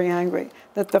were very angry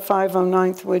that the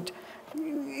 509th would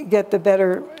get the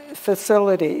better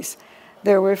facilities.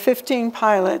 There were 15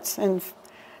 pilots and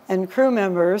crew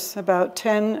members, about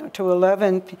 10 to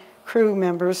 11 crew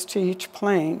members to each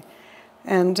plane.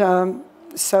 And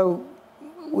so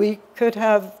we could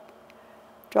have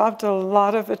dropped a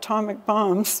lot of atomic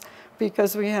bombs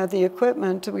because we had the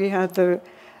equipment, we had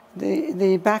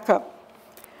the backup.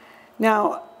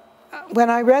 Now, when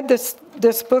I read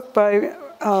this book by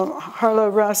Harlow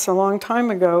Russ a long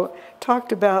time ago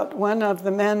talked about one of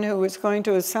the men who was going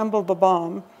to assemble the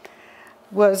bomb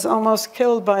was almost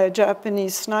killed by a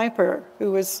Japanese sniper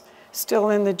who was still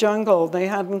in the jungle. They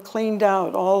hadn't cleaned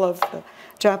out all of the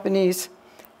Japanese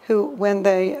who, when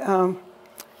they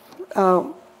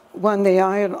won the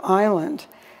island.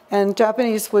 And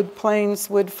Japanese planes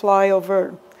would fly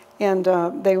over and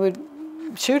they would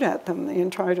shoot at them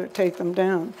and try to take them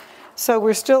down. So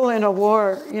we're still in a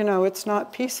war, you know, it's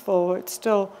not peaceful, it's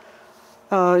still,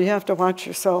 you have to watch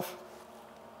yourself.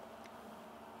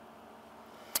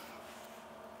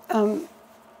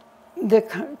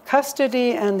 The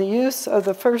custody and the use of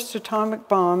the first atomic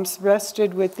bombs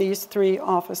rested with these three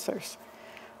officers: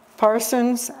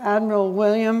 Parsons, Admiral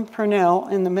William Purnell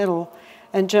in the middle,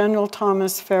 and General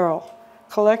Thomas Farrell,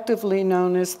 collectively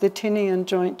known as the Tinian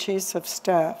Joint Chiefs of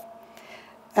Staff.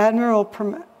 Admiral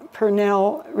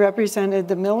Purnell represented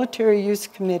the Military Use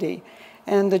Committee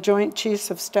and the Joint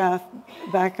Chiefs of Staff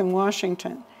back in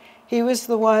Washington. He was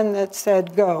the one that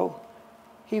said go.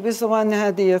 He was the one that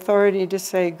had the authority to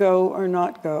say go or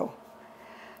not go.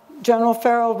 General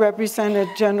Farrell represented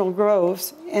General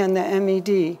Groves and the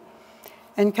MED.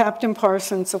 And Captain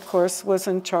Parsons, of course, was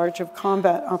in charge of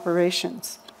combat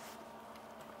operations.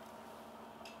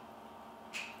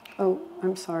 Oh,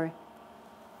 I'm sorry.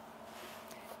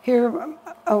 Here,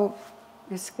 oh,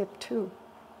 we skipped two.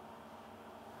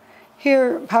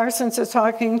 Here, Parsons is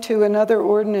talking to another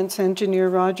ordnance engineer,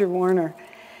 Roger Warner.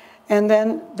 And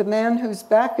then the man whose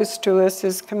back is to us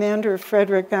is Commander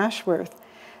Frederick Ashworth.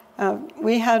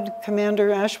 We had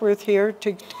Commander Ashworth here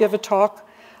to give a talk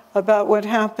about what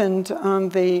happened on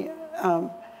the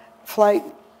flight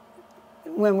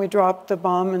when we dropped the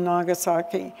bomb in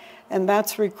Nagasaki. And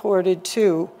that's recorded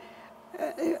too.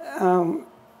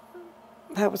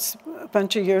 That was a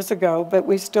bunch of years ago, but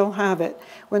we still have it.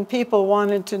 When people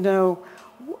wanted to know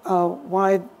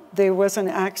why there wasn't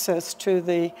access to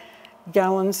the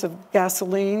gallons of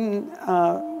gasoline,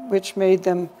 which made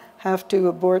them have to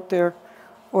abort their,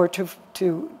 or to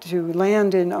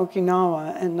land in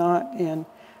Okinawa and not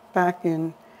back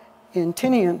in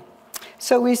Tinian.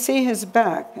 So we see his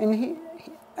back, and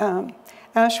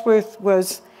Ashworth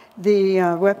was the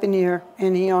weaponeer,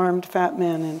 and he armed fat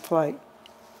men in flight.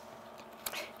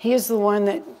 He is the one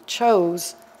that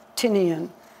chose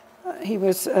Tinian. He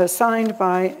was assigned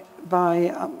by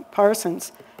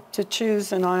Parsons to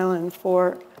choose an island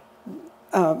for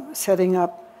setting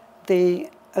up the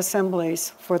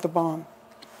assemblies for the bomb.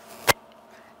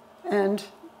 And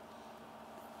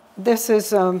this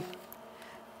is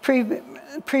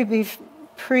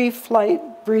pre-flight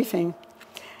briefing.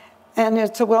 And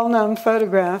it's a well-known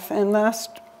photograph. And last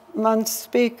month's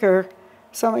speaker,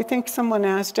 so I think someone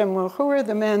asked him, well, who are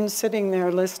the men sitting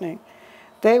there listening?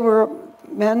 They were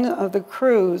men of the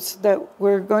crews that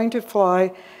were going to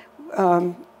fly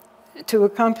to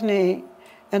accompany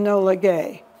Enola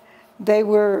Gay. They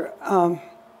were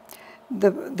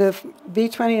the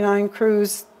B-29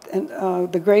 crews, and,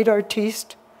 the Great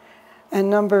Artiste, and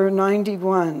number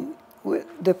 91,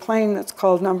 the plane that's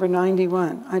called number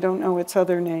 91. I don't know its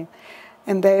other name.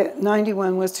 And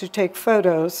 91 was to take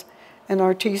photos, and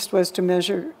Artiste was to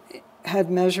measure, had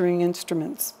measuring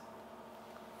instruments.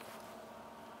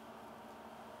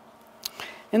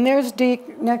 And there's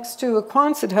Deak next to a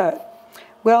Quonset hut.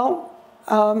 Well,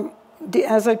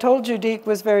 as I told you, Deak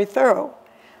was very thorough.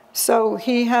 So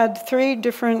he had 3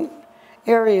 different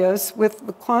areas with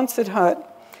the Quonset hut,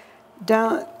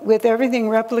 down, with everything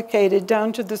replicated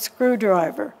down to the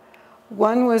screwdriver.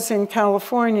 One was in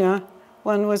California,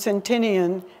 one was in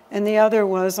Tinian, and the other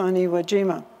was on Iwo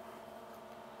Jima.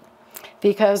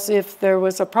 Because if there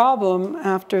was a problem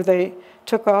after they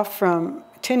took off from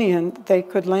Tinian, they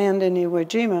could land in Iwo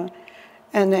Jima.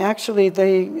 And actually,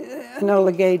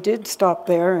 Enola Gay did stop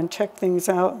there and check things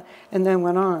out and then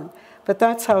went on. But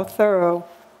that's how thorough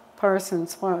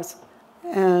Parsons was.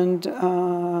 And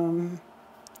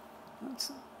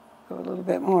let's go a little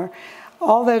bit more.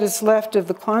 All that is left of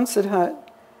the Quonset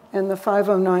hut and the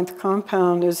 509th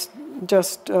compound is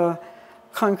just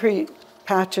concrete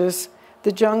patches.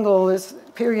 The jungle is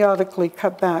periodically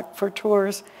cut back for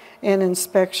tours and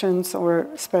inspections or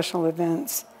special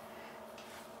events.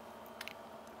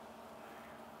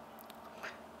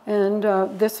 And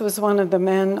this was one of the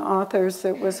men authors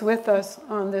that was with us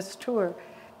on this tour.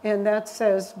 And that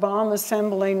says Bomb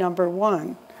Assembly Number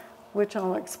 1, which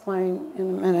I'll explain in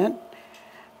a minute.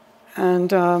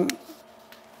 And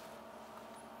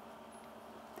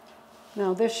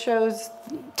now this shows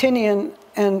Tinian,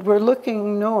 and we're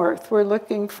looking north. We're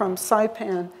looking from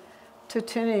Saipan to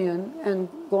Tinian, and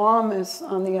Guam is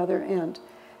on the other end.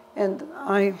 And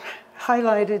I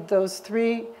highlighted those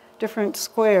 3 different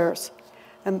squares.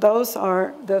 And those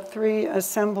are the 3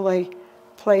 assembly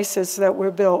places that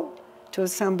were built to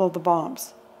assemble the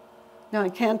bombs. Now, I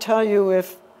can't tell you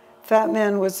if Fat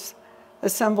Man was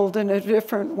assembled in a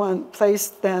different place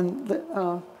than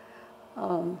the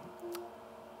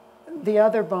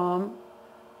other bomb,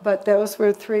 but those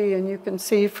were 3, and you can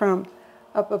see from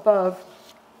up above.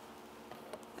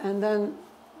 And then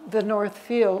the North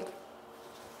Field,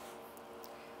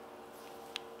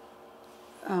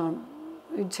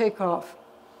 you'd take off.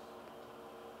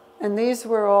 And these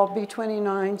were all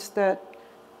B-29s that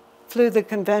flew the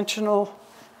conventional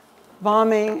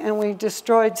bombing, and we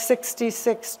destroyed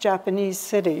 66 Japanese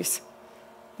cities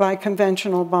by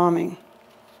conventional bombing.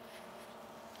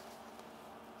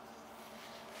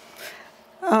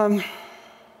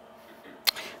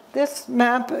 This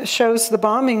map shows the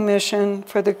bombing mission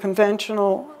for the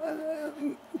conventional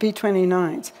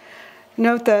B-29s.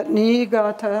 Note that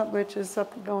Niigata, which is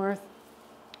up north,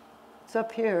 it's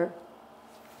up here.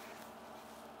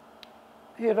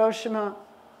 Hiroshima,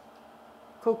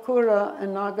 Kokura,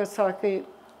 and Nagasaki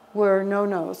were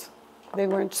no-nos. They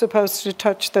weren't supposed to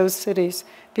touch those cities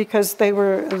because they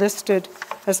were listed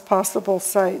as possible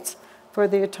sites for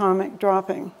the atomic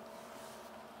dropping.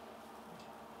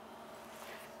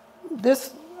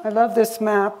 I love this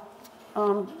map.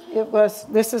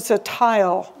 This is a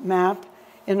tile map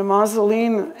in a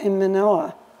mausoleum in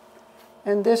Manila.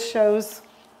 And this shows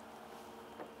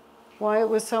why it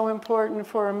was so important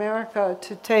for America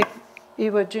to take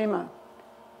Iwo Jima.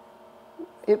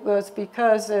 It was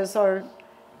because as our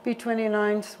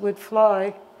B-29s would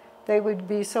fly, they would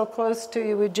be so close to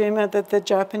Iwo Jima that the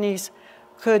Japanese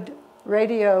could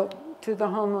radio to the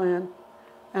homeland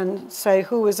and say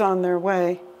who was on their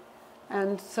way.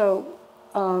 And so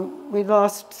we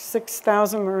lost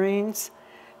 6,000 Marines,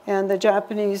 and the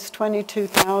Japanese,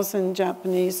 22,000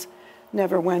 Japanese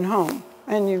never went home.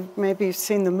 And you've maybe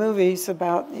seen the movies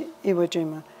about Iwo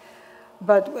Jima.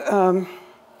 But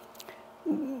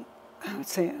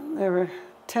let's see, there were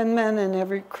 10 men in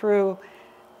every crew,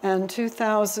 and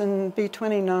 2,000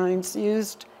 B-29s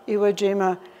used Iwo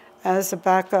Jima as a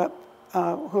backup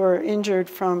who were injured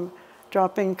from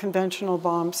dropping conventional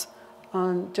bombs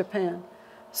on Japan.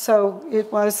 So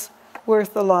it was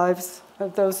worth the lives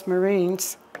of those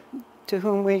Marines to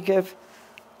whom we give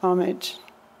homage.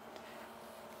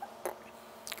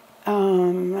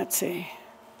 Let's see.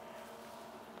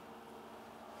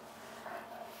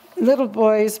 Little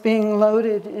boys being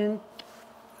loaded in,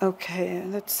 okay,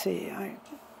 let's see.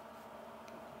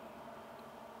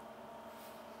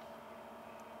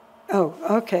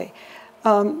 Okay.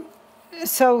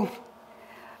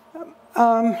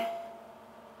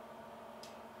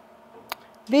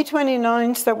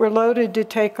 B-29s that were loaded to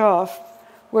take off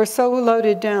were so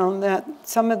loaded down that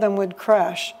some of them would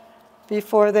crash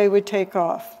before they would take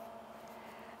off.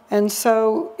 And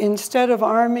so instead of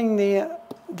arming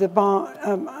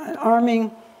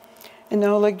arming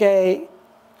Enola Gay,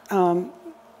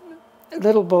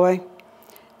 little boy,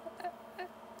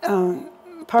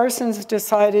 Parsons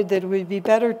decided that it would be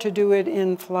better to do it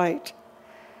in flight.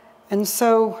 And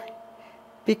so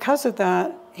because of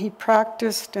that, he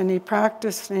practiced and he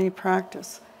practiced and he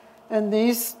practiced. And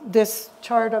this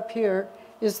chart up here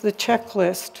is the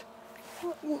checklist.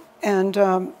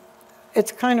 And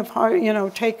it's kind of hard, you know,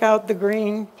 take out the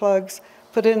green plugs,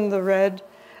 put in the red,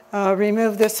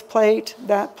 remove this plate,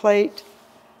 that plate,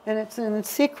 and it's in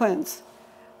sequence.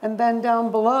 And then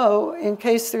down below, in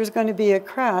case there's going to be a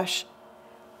crash,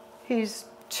 he's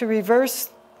to reverse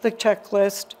the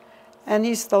checklist, and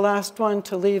he's the last one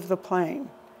to leave the plane,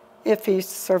 if he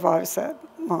survives that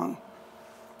long.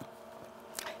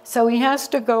 So he has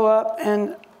to go up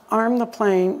and arm the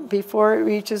plane before it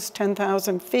reaches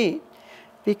 10,000 feet,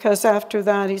 because after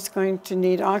that he's going to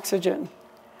need oxygen.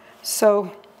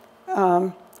 So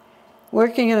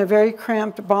working in a very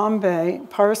cramped bomb bay,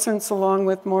 Parsons, along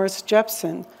with Morris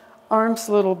Jepson, arms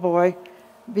little boy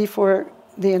before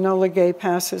the Enola Gay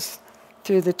passes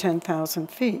through the 10,000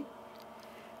 feet.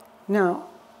 Now,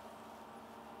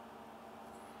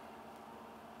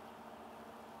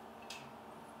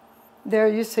 there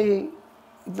you see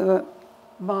the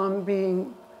bomb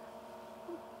being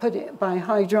put by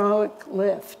hydraulic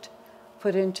lift,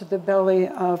 put into the belly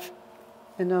of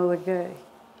Enola Gay.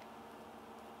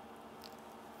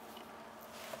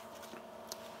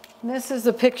 And this is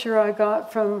a picture I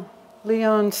got from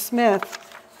Leon Smith,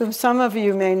 whom some of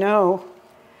you may know.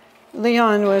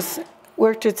 Leon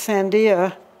worked at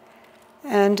Sandia,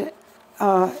 and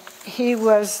he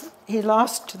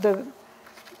lost the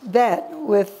bet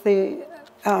with the,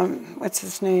 what's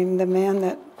his name, the man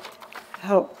that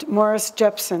helped, Morris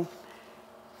Jepson.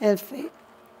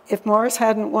 If Morris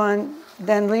hadn't won,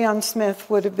 then Leon Smith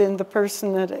would have been the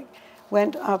person that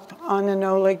went up on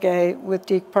Enola Gay with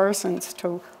Deak Parsons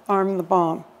to arm the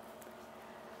bomb.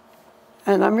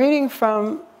 And I'm reading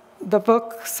from the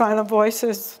book Silent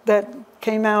Voices that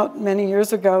came out many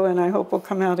years ago, and I hope will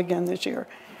come out again this year.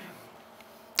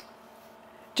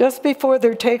 Just before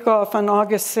their takeoff on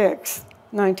August 6,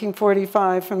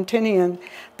 1945, from Tinian,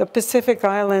 the Pacific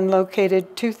island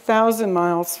located 2,000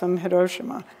 miles from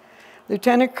Hiroshima,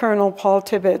 Lieutenant Colonel Paul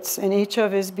Tibbets and each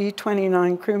of his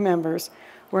B-29 crew members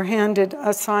were handed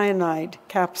a cyanide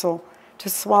capsule to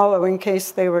swallow in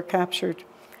case they were captured.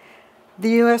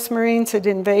 The U.S. Marines had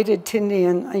invaded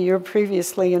Tinian a year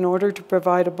previously in order to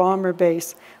provide a bomber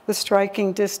base with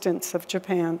striking distance of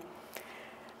Japan.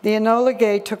 The Enola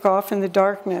Gay took off in the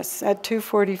darkness at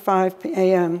 2:45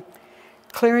 a.m.,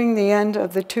 clearing the end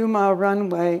of the 2-mile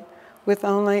runway with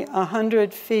only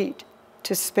 100 feet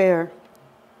to spare.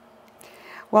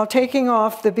 While taking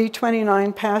off, the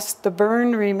B-29 passed the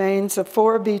burned remains of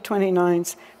 4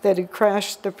 B-29s that had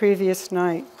crashed the previous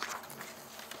night.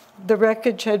 The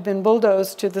wreckage had been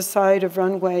bulldozed to the side of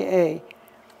runway A.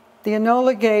 The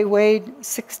Enola Gay weighed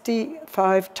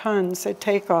 65 tons at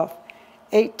takeoff,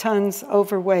 8 tons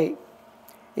overweight.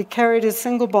 It carried a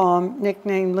single bomb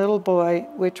nicknamed Little Boy,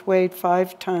 which weighed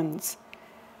 5 tons.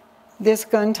 This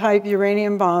gun-type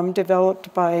uranium bomb,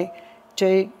 developed by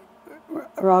J.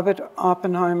 Robert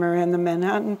Oppenheimer and the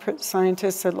Manhattan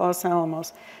scientists at Los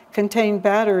Alamos, contained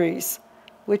batteries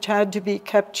which had to be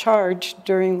kept charged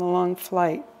during the long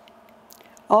flight.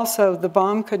 Also, the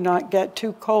bomb could not get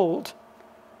too cold.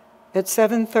 At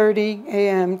 7:30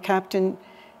 a.m., Captain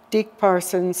Deak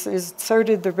Parsons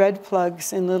inserted the red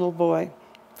plugs in Little Boy.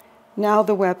 Now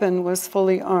the weapon was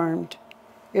fully armed.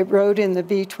 It rode in the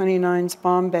B-29's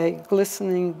bomb bay,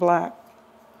 glistening black.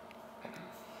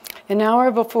 An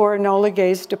hour before Enola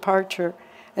Gay's departure,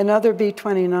 another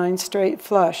B-29 straight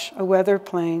flush, a weather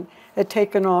plane, had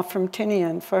taken off from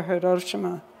Tinian for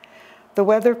Hiroshima. The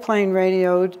weather plane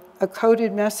radioed a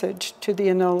coded message to the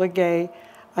Enola Gay,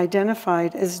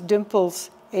 identified as Dimples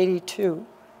 82.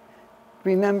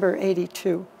 Remember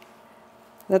 82.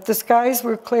 That the skies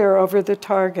were clear over the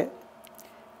target.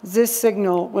 This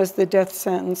signal was the death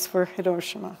sentence for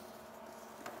Hiroshima.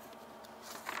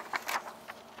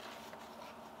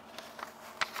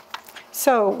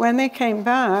 So when they came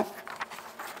back,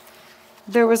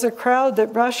 there was a crowd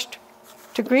that rushed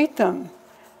to greet them.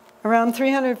 Around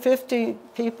 350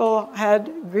 people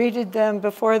had greeted them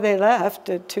before they left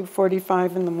at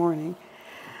 2:45 in the morning.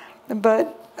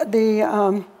 But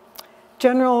the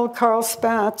General Carl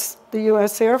Spaatz, the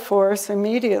U.S. Air Force,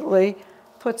 immediately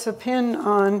puts a pin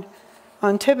on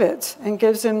Tibbets and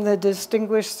gives him the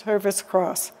Distinguished Service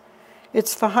Cross.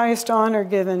 It's the highest honor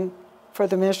given for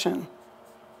the mission.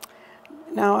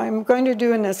 Now, I'm going to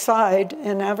do an aside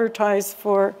and advertise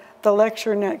for the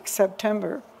lecture next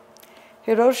September.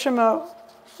 Hiroshima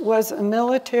was a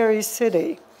military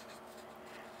city.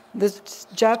 The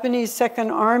Japanese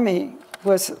Second Army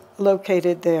was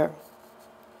located there.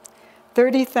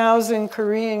 30,000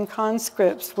 Korean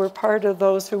conscripts were part of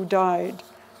those who died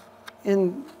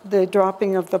in the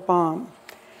dropping of the bomb.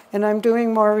 And I'm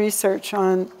doing more research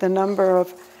on the number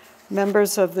of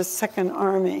members of the Second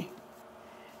Army.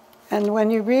 And when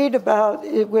you read about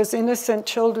it was innocent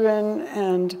children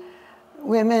and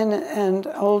women and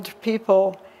old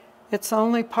people, it's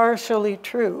only partially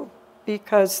true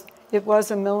because it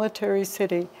was a military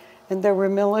city and there were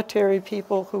military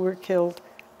people who were killed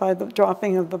by the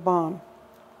dropping of the bomb.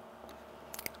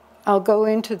 I'll go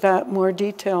into that more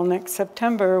detail next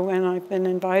September when I've been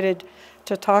invited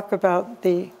to talk about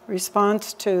the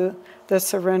response to the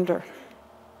surrender.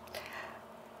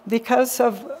 Because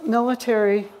of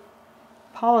military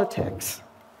politics,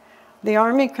 the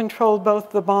Army controlled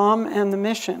both the bomb and the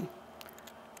mission.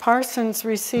 Parsons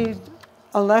received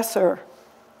a lesser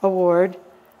award,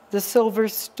 the Silver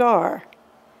Star,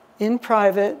 in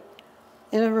private,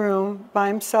 in a room by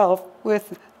himself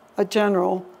with a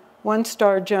general,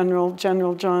 one-star general,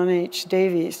 General John H.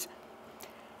 Davies.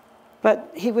 But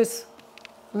he was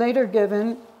later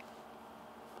given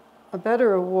a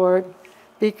better award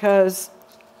because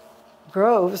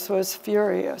Groves was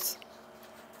furious.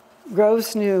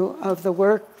 Groves knew of the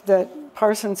work that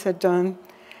Parsons had done,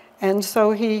 and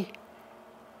so he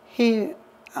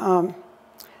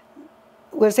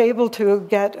was able to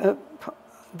get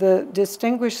the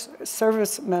Distinguished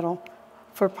Service Medal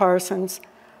for Parsons,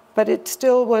 but it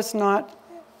still was not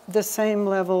the same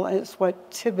level as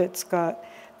what Tibbets got,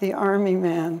 the Army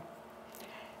man.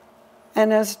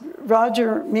 And as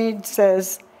Roger Mead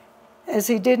says, as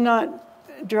he did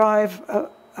not drive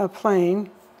a plane,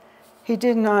 he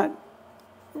did not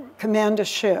command a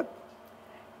ship.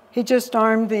 He just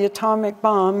armed the atomic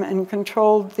bomb and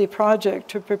controlled the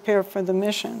project to prepare for the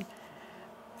mission.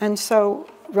 And so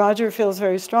Roger feels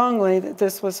very strongly that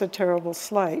this was a terrible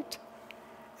slight.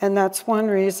 And that's one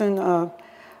reason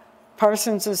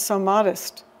Parsons is so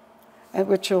modest,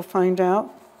 which you'll find out.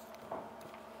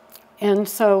 And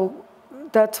so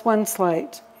that's one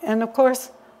slight. And of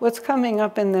course, what's coming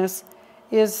up in this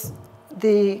is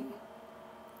the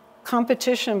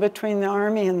competition between the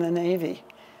Army and the Navy,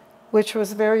 which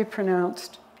was very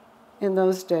pronounced in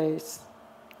those days.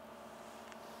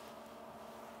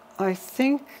 I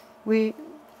think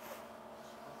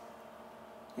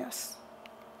yes.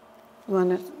 You want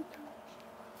to?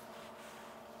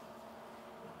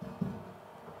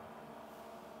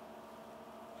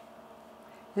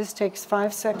 This takes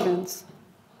 5 seconds.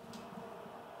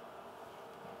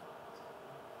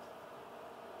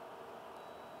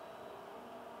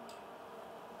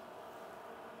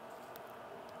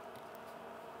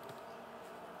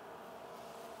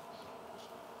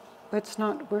 It's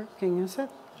not working, is it?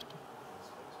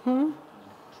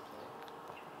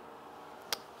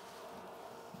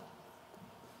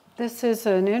 This is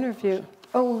an interview.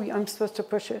 Oh, I'm supposed to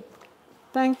push it.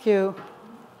 Thank you.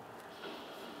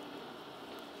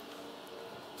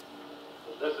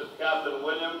 This is Captain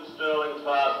William Sterling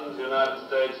Parsons, United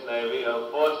States Navy,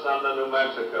 of Fort Sumner, New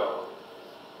Mexico.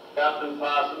 Captain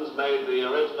Parsons made the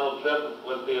original trip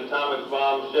with the atomic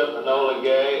bomb ship Enola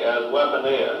Gay as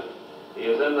weaponeer. He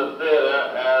is in the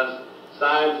theater as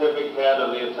scientific head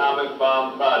of the atomic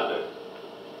bomb project.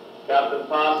 Captain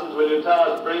Parsons, will you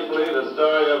tell us briefly the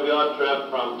story of your trip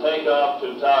from takeoff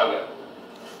to target?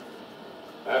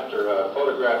 After a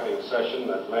photographing session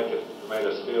that made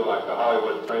us feel like a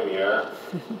Hollywood premiere,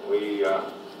 we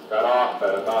got off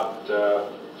at about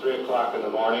 3 o'clock in the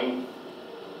morning,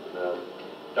 in the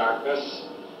darkness,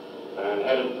 and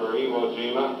headed for Iwo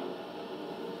Jima,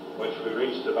 which we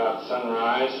reached about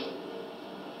sunrise.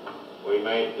 We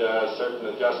made certain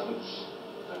adjustments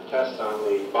and tests on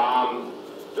the bomb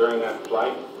during that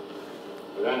flight.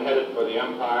 We then headed for the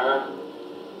Empire,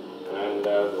 and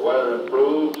the weather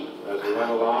improved as we went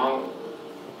along.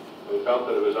 We felt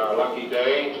that it was our lucky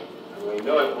day, and we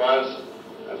knew it was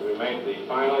as we made the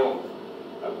final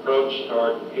approach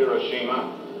toward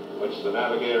Hiroshima, which the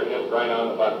navigator hit right on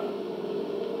the button.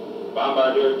 The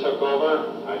bombardier took over,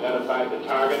 identified the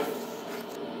target,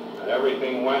 and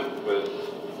everything went with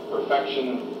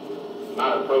perfection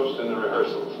not approached in the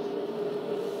rehearsals.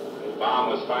 The bomb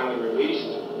was finally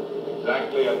released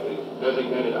exactly at the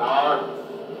designated hour,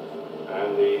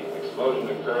 and the explosion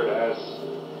occurred as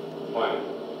planned.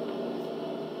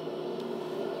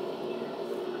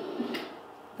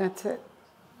 That's it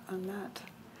on that.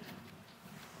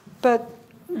 But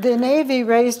the Navy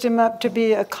raised him up to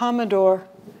be a Commodore,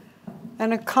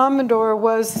 and a Commodore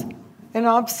was an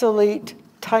obsolete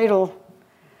title.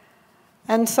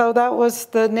 And so that was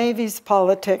the Navy's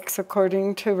politics,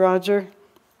 according to Roger.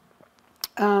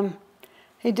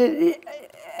 He did,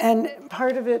 and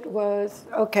part of it was,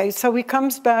 okay, so he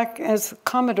comes back as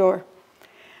Commodore.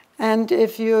 And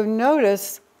if you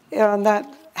notice on that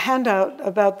handout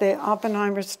about the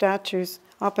Oppenheimer statues,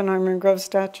 Oppenheimer and Grove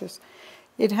statues,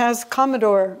 it has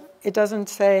Commodore. It doesn't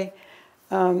say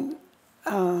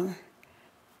Admiral,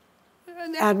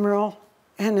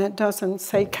 and it doesn't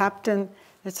say Captain.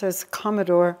 It says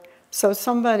Commodore. So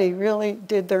somebody really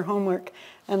did their homework.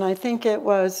 And I think it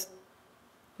was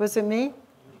it me?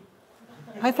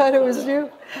 I thought it was you.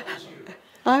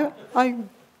 I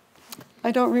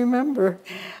don't remember.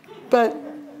 But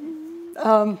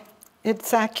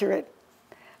it's accurate,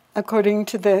 according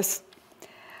to this.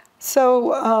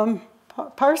 So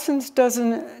Parsons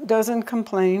doesn't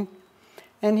complain,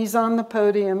 and he's on the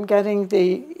podium getting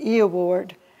the E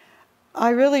Award.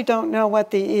 I really don't know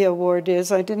what the E Award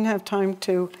is. I didn't have time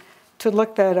to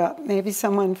look that up. Maybe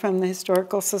someone from the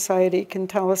Historical Society can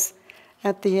tell us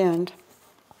at the end.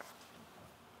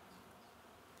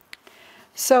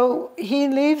 So he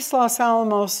leaves Los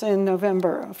Alamos in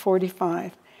November of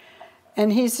 '45,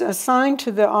 and he's assigned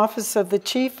to the office of the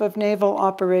Chief of Naval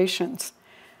Operations,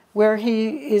 where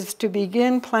he is to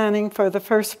begin planning for the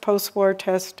first post-war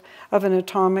test of an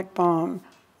atomic bomb,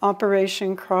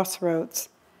 Operation Crossroads.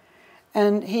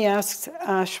 And he asks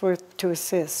Ashworth to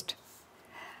assist.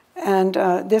 And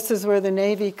this is where the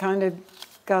Navy kind of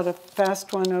got a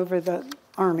fast one over the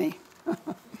Army.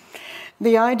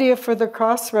 The idea for the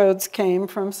Crossroads came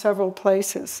from several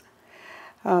places.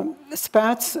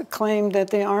 Spatz claimed that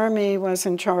the Army was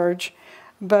in charge,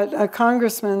 but a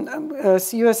congressman,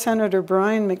 U.S. Senator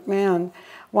Brian McMahon,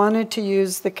 wanted to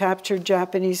use the captured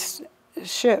Japanese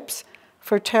ships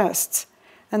for tests.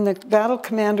 And the battle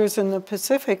commanders in the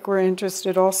Pacific were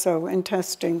interested also in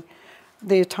testing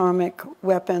the atomic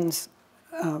weapons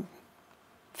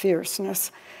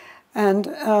fierceness. And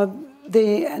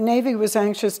the Navy was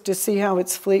anxious to see how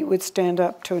its fleet would stand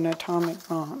up to an atomic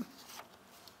bomb.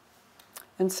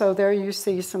 And so there you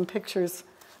see some pictures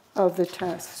of the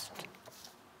test.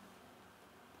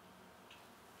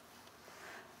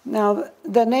 Now,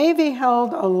 the Navy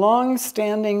held a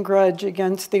long-standing grudge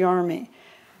against the Army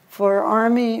for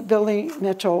Army Billy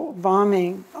Mitchell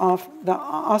bombing off the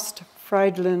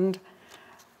Ostfriesland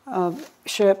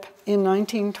ship in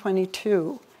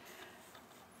 1922.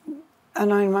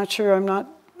 And I'm not sure,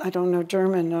 I don't know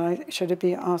German, should it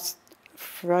be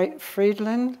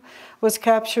Ostfriesland? Was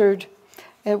captured.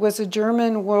 It was a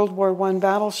German World War I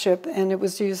battleship, and it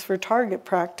was used for target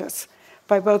practice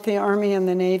by both the Army and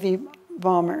the Navy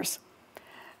bombers.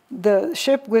 The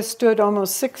ship withstood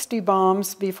almost 60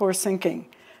 bombs before sinking,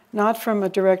 not from a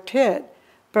direct hit,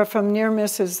 but from near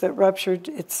misses that ruptured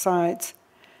its sides.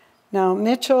 Now,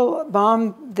 Mitchell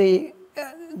bombed the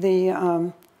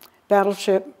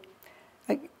battleship.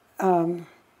 Let's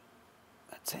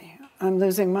see, I'm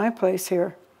losing my place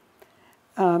here.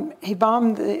 He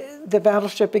bombed the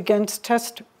battleship against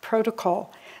test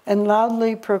protocol and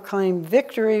loudly proclaimed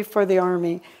victory for the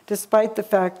Army, despite the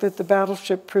fact that the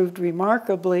battleship proved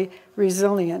remarkably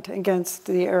resilient against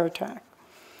the air attack.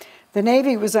 The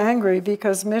Navy was angry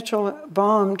because Mitchell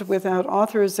bombed without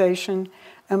authorization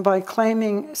and by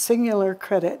claiming singular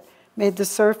credit made the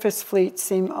surface fleet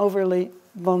seem overly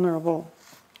vulnerable.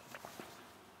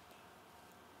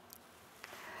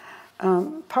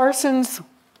 Parsons,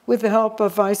 with the help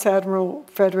of Vice Admiral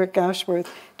Frederick Ashworth,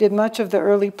 did much of the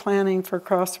early planning for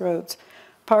Crossroads.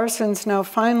 Parsons, now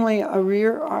finally a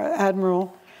Rear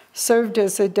Admiral, served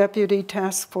as a Deputy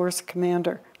Task Force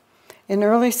Commander. In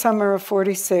early summer of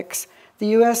 '46, the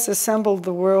U.S. assembled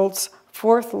the world's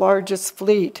fourth largest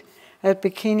fleet at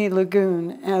Bikini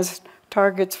Lagoon as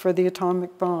targets for the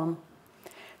atomic bomb.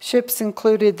 Ships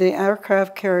included the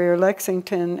aircraft carrier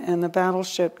Lexington and the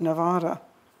battleship Nevada.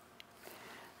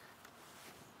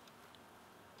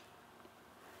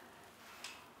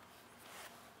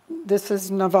 This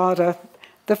is Nevada.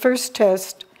 The first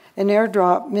test, an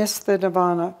airdrop, missed the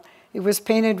Nevada. It was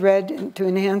painted red to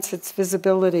enhance its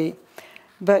visibility,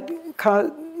 but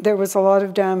there was a lot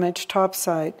of damage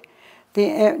topside.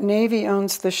 The Navy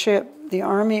owns the ship, the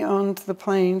Army owned the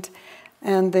planes,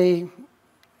 and the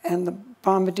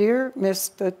bombardier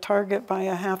missed the target by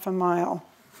a half a mile.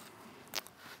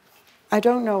 I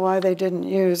don't know why they didn't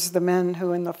use the men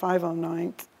who in the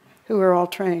 509th, who were all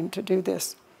trained to do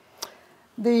this.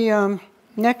 The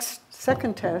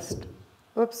second test,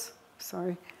 was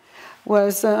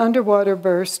an underwater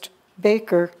burst.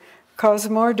 Baker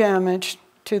caused more damage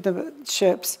to the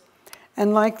ships.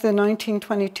 And like the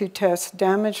 1922 test,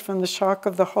 damage from the shock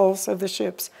of the hulls of the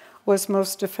ships was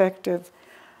most effective.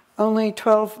 Only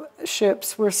 12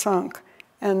 ships were sunk,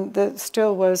 and that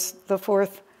still was the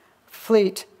fourth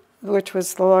fleet, which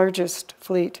was the largest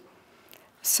fleet.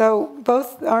 So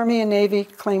both Army and Navy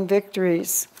claimed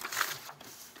victories.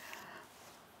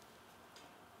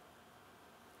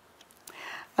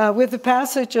 With the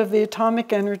passage of the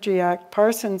Atomic Energy Act,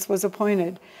 Parsons was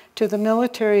appointed to the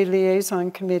Military Liaison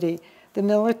Committee, the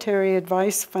Military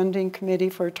Advice Funding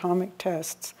Committee for Atomic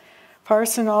Tests.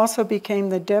 Parsons also became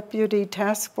the Deputy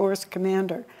Task Force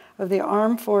Commander of the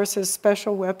Armed Forces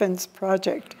Special Weapons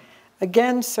Project,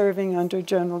 again serving under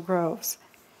General Groves.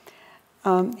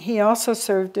 He also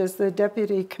served as the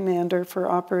Deputy Commander for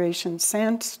Operation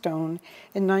Sandstone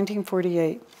in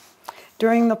 1948.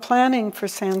 During the planning for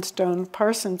Sandstone,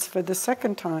 Parsons, for the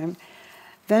second time,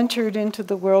 ventured into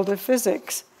the world of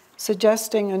physics,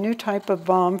 suggesting a new type of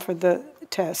bomb for the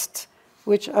tests,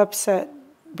 which upset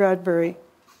Bradbury.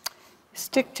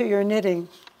 Stick to your knitting,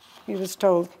 he was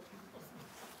told.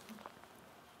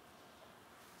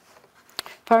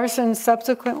 Parsons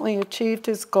subsequently achieved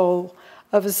his goal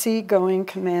of a seagoing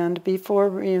command before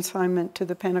reassignment to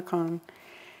the Pentagon.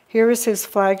 Here is his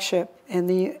flagship in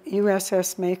the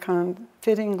USS Macon,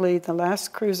 fittingly the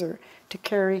last cruiser to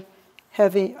carry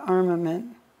heavy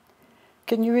armament.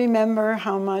 Can you remember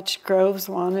how much Groves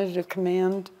wanted to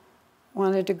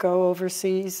go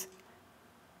overseas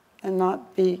and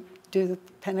not do the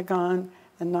Pentagon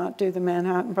and not do the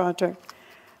Manhattan Project?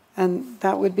 And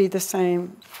that would be the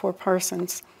same for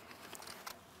Parsons.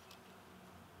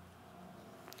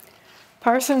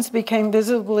 Parsons became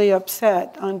visibly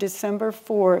upset on December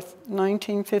 4th,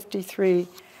 1953.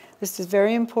 This is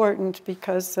very important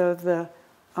because of the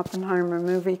Oppenheimer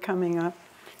movie coming up.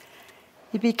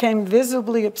 He became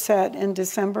visibly upset in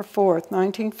December 4th,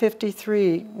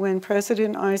 1953, when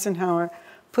President Eisenhower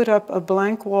put up a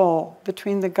blank wall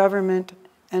between the government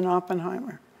and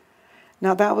Oppenheimer.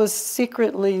 Now, that was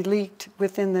secretly leaked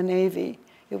within the Navy.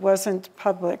 It wasn't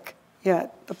public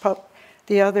yet.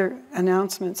 The other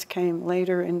announcements came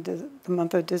later in the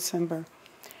month of December.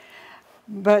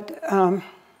 But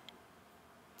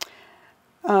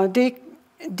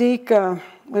Deak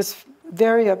was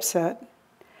very upset.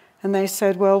 And they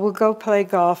said, well, we'll go play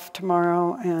golf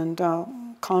tomorrow and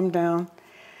calm down.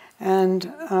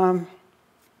 And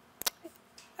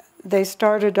they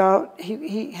started out,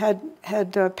 he had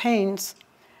pains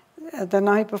the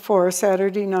night before,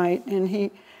 Saturday night, and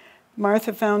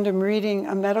Martha found him reading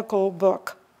a medical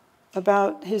book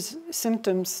about his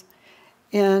symptoms.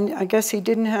 And I guess he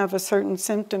didn't have a certain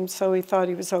symptom, so he thought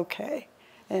he was okay.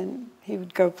 And he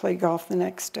would go play golf the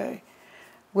next day.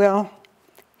 Well,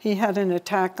 he had an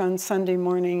attack on Sunday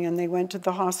morning, and they went to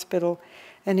the hospital,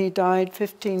 and he died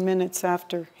 15 minutes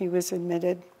after he was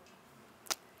admitted.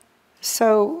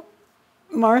 So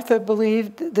Martha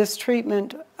believed this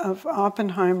treatment of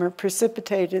Oppenheimer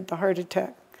precipitated the heart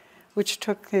attack, which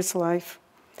took his life.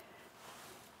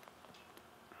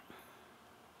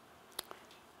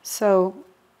 So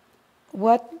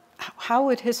how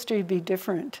would history be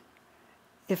different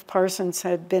if Parsons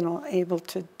had been able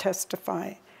to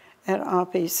testify at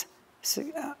Oppie's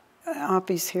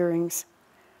hearings?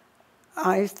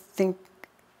 I think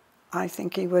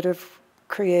he would have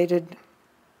created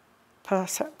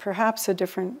perhaps a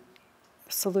different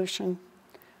solution.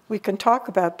 We can talk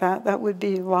about that. That would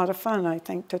be a lot of fun, I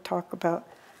think, to talk about,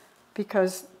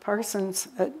 because Parsons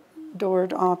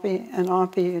adored Oppie, and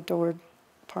Oppie adored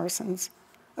Parsons.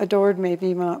 Adored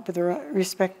maybe not, but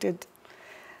respected.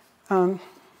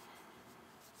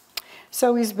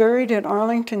 So he's buried at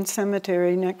Arlington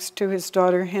Cemetery next to his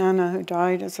daughter Hannah, who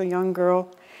died as a young girl,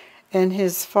 and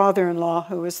his father-in-law,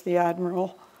 who was the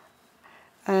Admiral.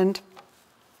 And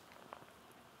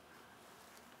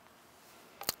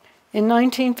in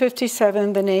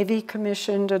 1957, the Navy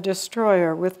commissioned a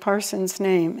destroyer with Parsons'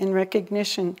 name in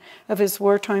recognition of his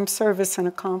wartime service and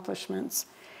accomplishments.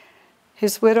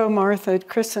 His widow, Martha, had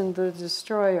christened the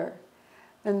destroyer.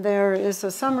 And there is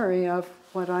a summary of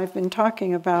what I've been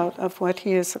talking about, of what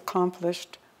he has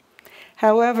accomplished.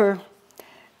 However,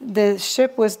 the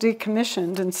ship was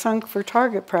decommissioned and sunk for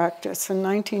target practice in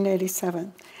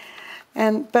 1987.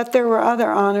 But there were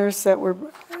other honors that were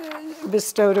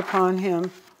bestowed upon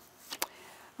him.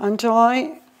 On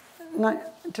July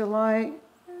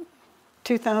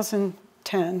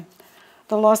 2010,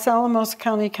 the Los Alamos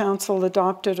County Council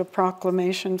adopted a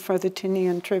proclamation for the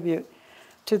Tinian tribute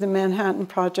to the Manhattan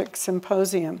Project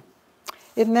Symposium.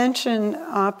 It mentioned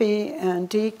Oppie and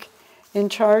Deak in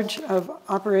charge of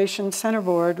Operation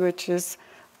Centerboard, which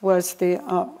was the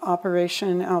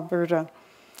Operation Alberta.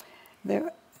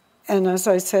 And as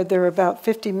I said, there were about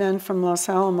 50 men from Los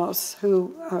Alamos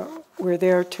who were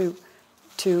there to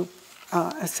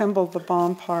assemble the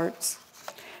bomb parts.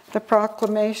 The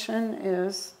proclamation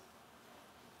is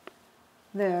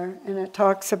there, and it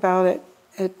talks about it.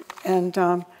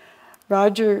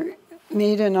 Roger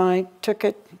Mead and I took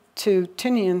it to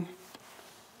Tinian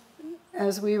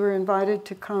as we were invited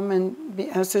to come and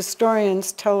as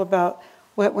historians tell about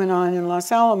what went on in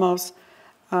Los Alamos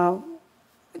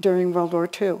during World War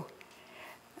II.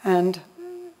 And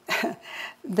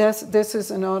this is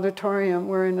an auditorium.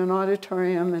 We're in an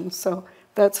auditorium, and so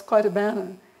that's quite a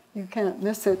banner. You can't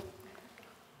miss it.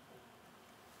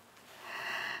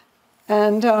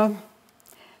 And the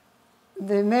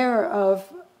mayor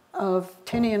of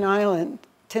Tinian Island,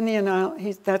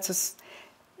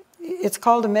 it's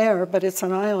called a mayor, but it's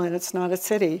an island, it's not a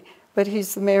city, but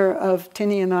he's the mayor of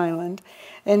Tinian Island,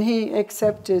 and he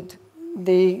accepted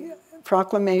the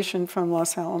proclamation from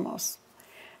Los Alamos.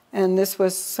 And this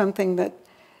was something that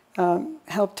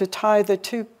helped to tie the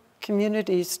two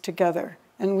communities together,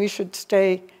 and we should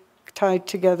stay tied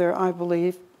together, I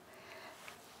believe.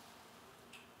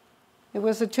 It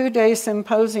was a 2-day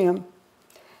symposium,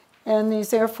 and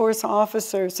these Air Force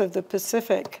officers of the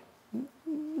Pacific,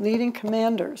 leading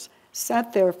commanders,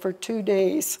 sat there for 2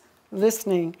 days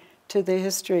listening to the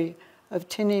history of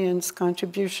Tinian's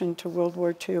contribution to World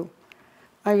War II.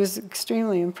 I was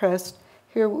extremely impressed.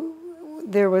 Here,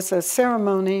 there was a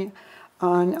ceremony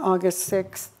on August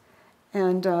 6th,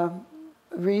 and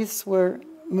wreaths were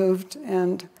moved,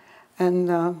 and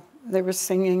they were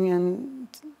singing, and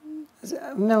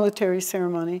a military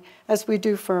ceremony, as we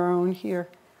do for our own here.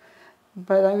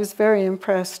 But I was very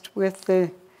impressed with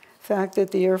the fact that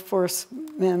the Air Force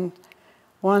men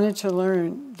wanted to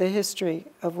learn the history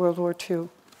of World War II.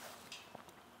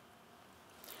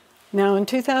 Now in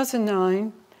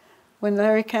 2009, when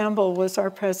Larry Campbell was our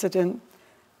president,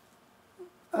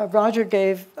 Roger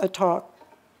gave a talk.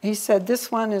 He said,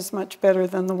 this one is much better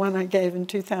than the one I gave in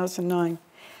 2009.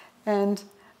 And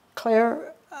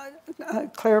Claire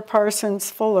Parsons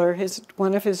Fuller,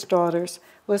 one of his daughters,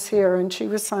 was here, and she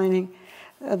was signing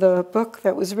the book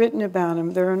that was written about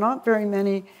him. There are not very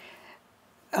many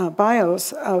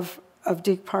bios of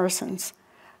Deak Parsons,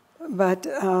 but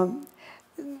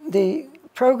the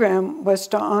program was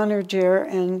to honor Jer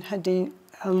and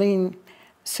Helene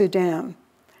Sudam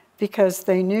because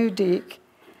they knew Deak,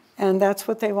 and that's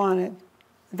what they wanted.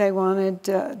 They wanted,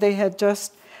 they had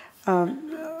just, well,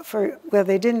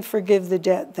 they didn't forgive the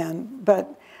debt then, but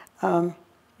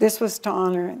this was to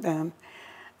honor them.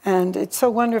 And it's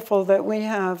so wonderful that we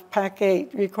have PAC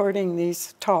 8 recording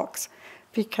these talks,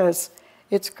 because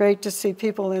it's great to see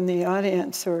people in the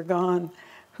audience who are gone,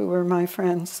 who were my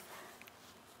friends.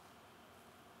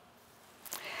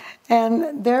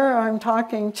 And there I'm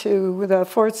talking to the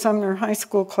Fort Sumner High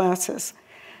School classes.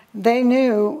 They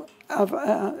knew of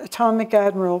Atomic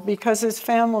Admiral because his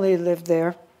family lived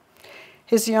there.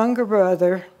 His younger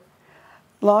brother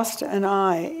lost an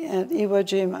eye at Iwo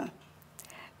Jima.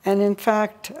 And in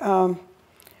fact,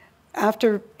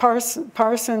 after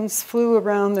Parsons flew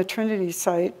around the Trinity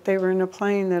site, they were in a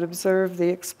plane that observed the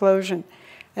explosion.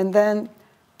 And then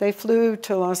they flew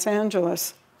to Los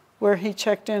Angeles, where he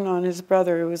checked in on his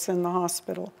brother who was in the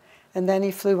hospital. And then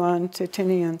he flew on to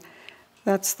Tinian.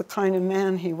 That's the kind of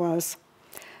man he was.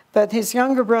 But his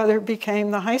younger brother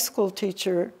became the high school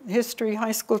teacher, history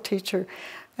high school teacher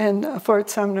in Fort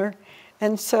Sumner.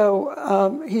 And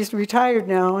so he's retired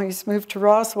now, he's moved to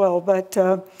Roswell, but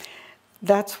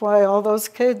that's why all those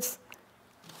kids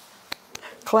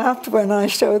clapped when I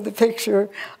showed the picture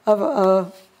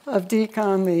of Deak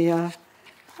on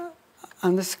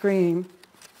the screen.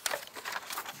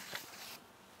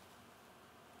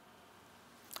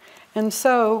 And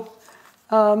so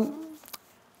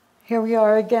here we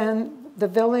are again, the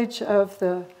village of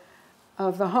the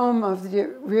home of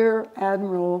the Rear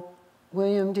Admiral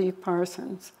William D.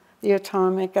 Parsons, the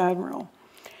Atomic Admiral.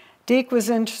 Deak was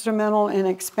instrumental in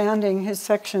expanding his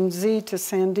Section Z to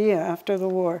Sandia after the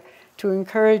war to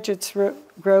encourage its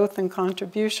growth and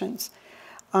contributions.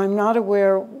 I'm not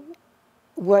aware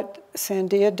what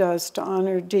Sandia does to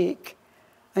honor Deak.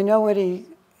 I know what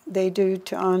they do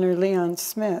to honor Leon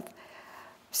Smith.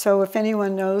 So if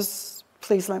anyone knows,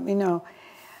 please let me know.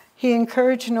 He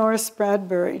encouraged Norris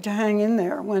Bradbury to hang in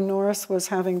there when Norris was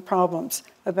having problems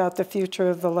about the future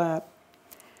of the lab.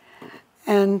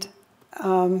 And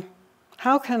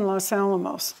how can Los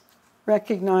Alamos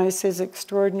recognize his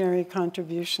extraordinary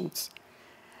contributions?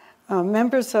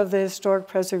 Members of the Historic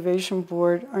Preservation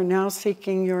Board are now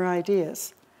seeking your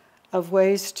ideas of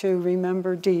ways to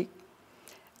remember Deak.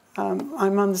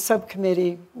 I'm on the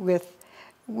subcommittee with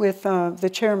the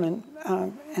chairman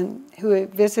and who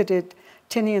visited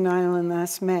Tinian Island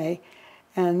last May,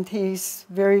 and he's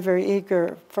very, very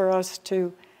eager for us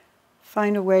to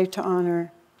find a way to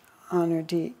honor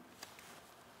Deak.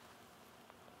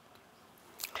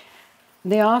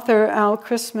 The author Al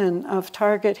Chrisman of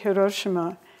Target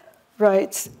Hiroshima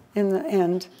writes in the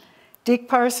end, Deak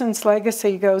Parsons'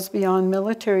 legacy goes beyond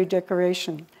military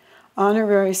decoration,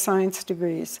 honorary science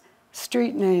degrees,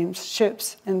 street names,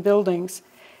 ships, and buildings.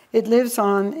 It lives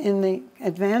on in the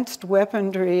advanced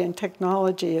weaponry and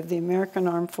technology of the American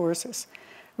Armed Forces,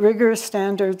 rigorous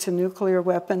standards in nuclear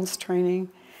weapons training,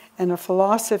 and a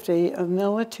philosophy of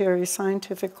military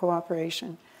scientific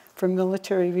cooperation for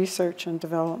military research and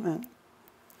development.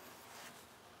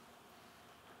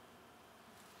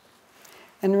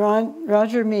 And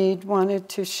Roger Mead wanted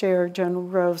to share General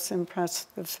Grove's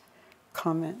impressive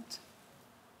comment.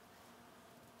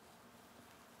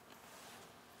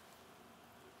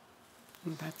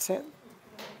 And that's it.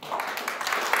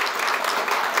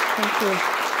 Thank you.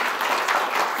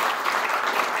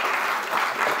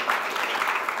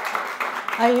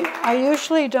 I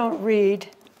usually don't read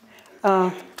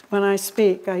when I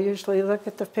speak. I usually look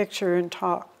at the picture and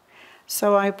talk.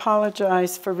 So I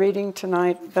apologize for reading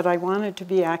tonight, but I wanted to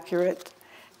be accurate.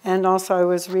 And also I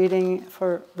was reading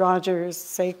for Roger's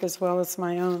sake as well as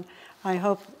my own. I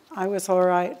hope I was all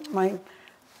right. My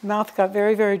mouth got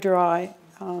very, very dry.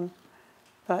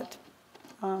 But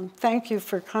thank you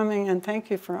for coming, and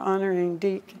thank you for honoring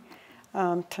Deak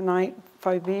tonight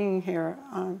by being here.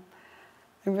 I'm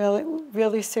really,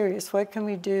 really serious. What can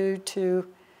we do to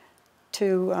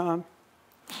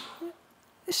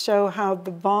show how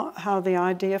the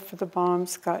idea for the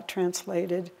bombs got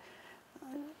translated,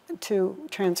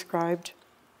 transcribed,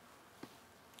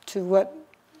 to what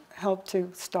helped to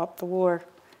stop the war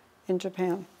in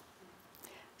Japan?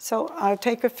 So I'll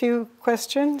take a few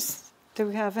questions. Do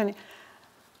we have any?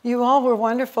 You all were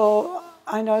wonderful.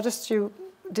 I noticed you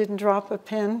didn't drop a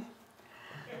pin,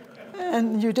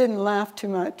 and you didn't laugh too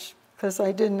much, because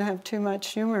I didn't have too much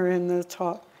humor in the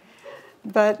talk.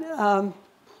 But I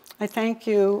thank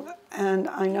you, and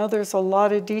I know there's a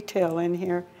lot of detail in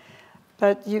here,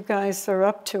 but you guys are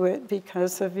up to it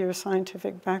because of your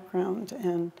scientific background.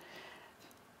 And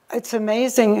it's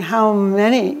amazing how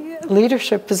many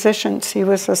leadership positions he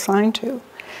was assigned to.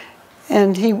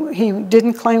 And he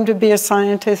didn't claim to be a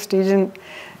scientist. He didn't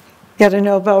get a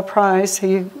Nobel Prize.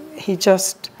 He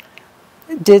just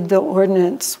did the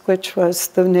ordnance, which was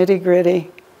the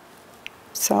nitty-gritty.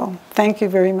 So thank you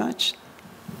very much.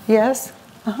 Yes?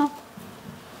 Uh-huh.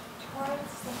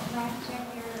 Towards the front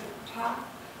of your talk,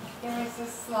 there is a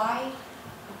slide.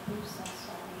 I'm so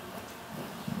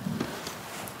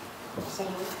sorry.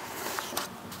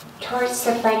 Towards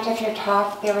the front of your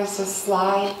talk, there was a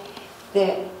slide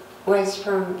that was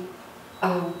from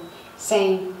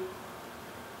saying,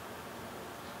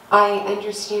 I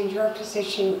understand your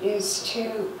position is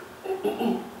to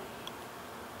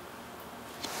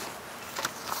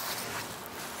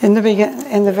In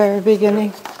the very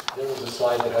beginning? There was a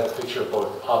slide that had a picture of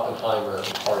both Oppenheimer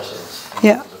and Parsons. And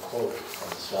Yeah. there was a quote on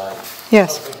the slide.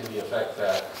 Yes. Something to the effect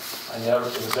that it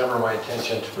was never my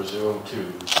intention to presume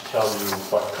to tell you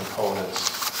what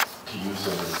components to use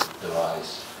in the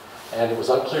device. And it was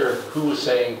unclear who was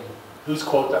saying, whose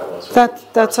quote that was.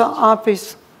 That's an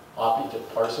Oppie's. Oppie to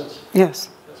Parsons? Yes.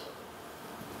 Yes.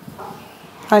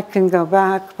 I can go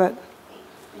back, but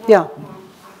yeah.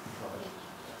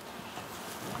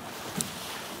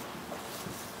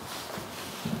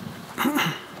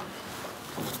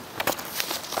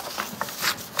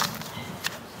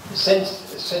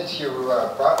 Since you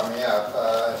brought me up,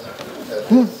 I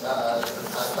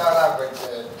thought I would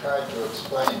try to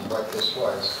explain what this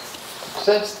was.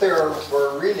 Since there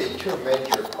were really two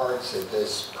major parts of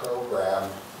this program,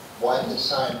 one the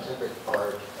scientific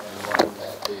part and one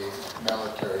the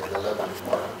military delivery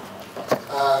part,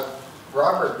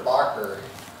 Robert Bacher,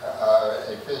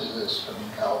 a physicist from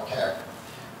Caltech,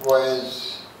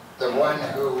 was the one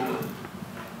who,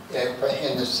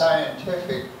 in the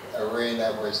scientific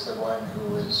arena, was the one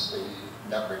who was the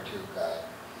 #2 guy.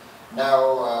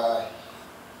 Now,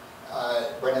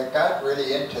 when it got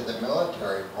really into the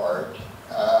military part,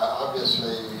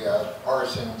 obviously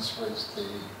Parsons was the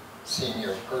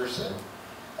senior person,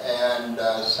 and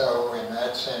so in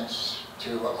that sense,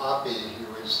 to Oppie, he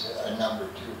was a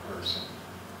 #2 person.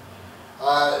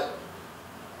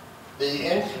 The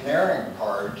engineering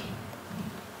part,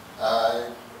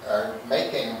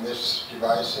 making this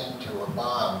device into a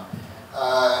bomb,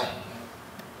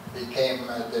 became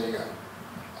the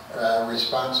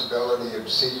responsibility of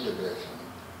Z Division.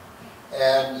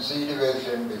 And Z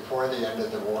Division, before the end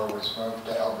of the war, was moved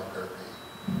to Albuquerque.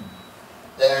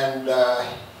 And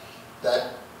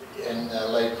that, in the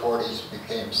late 40s,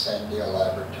 became Sandia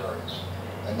Laboratories.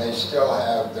 And they still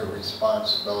have the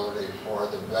responsibility for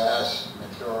the vast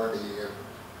majority of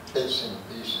bits and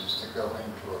pieces that go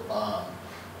into a bomb,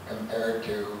 compared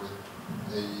to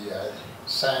the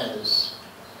scientist's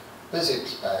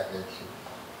physics package.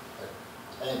 But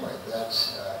anyway,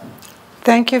 that's...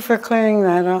 Thank you for clearing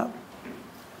that up.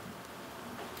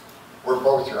 We're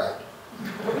both right.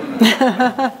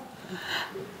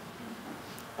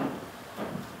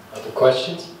 Other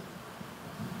questions?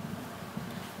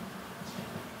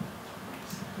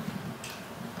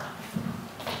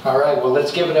 All right, well,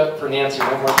 let's give it up for Nancy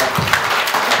one more time.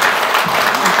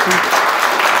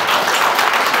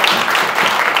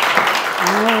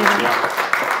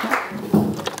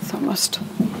 It's almost.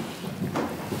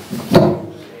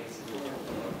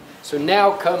 So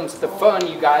now comes the fun,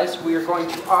 you guys. We are going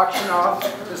to auction off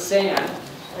the sand.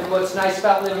 And what's nice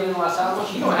about living in Los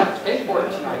Alamos, you don't have to pay for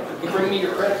it tonight. You bring me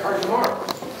your credit card tomorrow.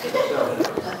 So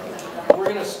we're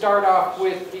going to start off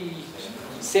with the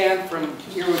sand from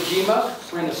Iwo Jima.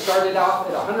 We're going to start it off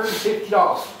at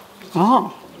 $150.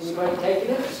 Oh. Anybody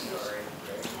taking it?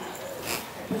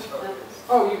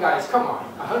 Oh, you guys, come on.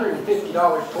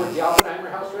 $150 towards the Oppenheimer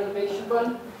House renovation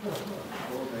fund?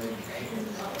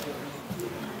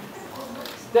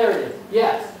 There it is.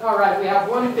 Yes. All right, we have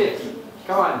 150.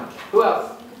 Come on. Who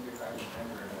else?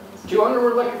 200.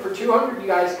 We're looking for 200. You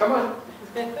guys, come on.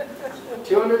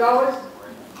 $200.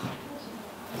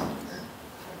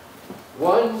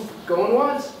 One going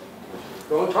once,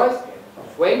 going twice.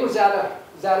 Wayne, was that a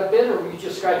bid, or were you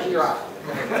just scratching your eye?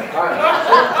 All right. All right.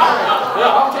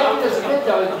 Yeah, I'll take it as a bid,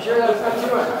 though. I'm sure that's not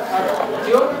 200. All right.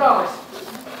 $200.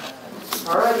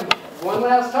 All right. One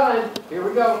last time. Here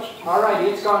we go. All right,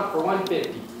 it's gone for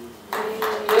 $150.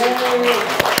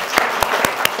 Yay!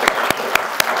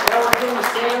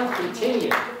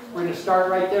 start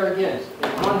right there again.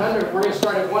 100, we're going to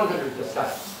start at 100 this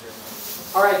time.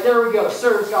 All right, there we go.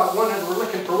 Sir's got 100. We're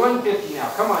looking for 150 now.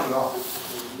 Come on, y'all.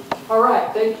 All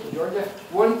right, thank you, Georgia.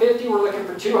 150, we're looking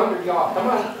for 200, y'all. Come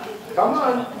on. Come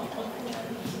on.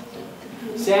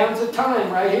 Sam's a time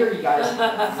right here, you guys.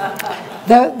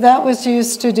 That was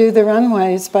used to do the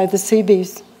runways by the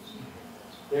Seabees.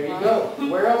 There you go.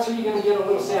 Where else are you going to get a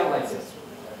little sand like this?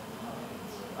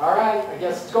 All right, I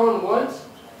guess it's going once,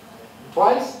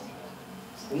 twice,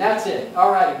 and that's it.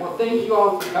 All right, well, thank you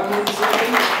all for coming this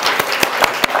evening.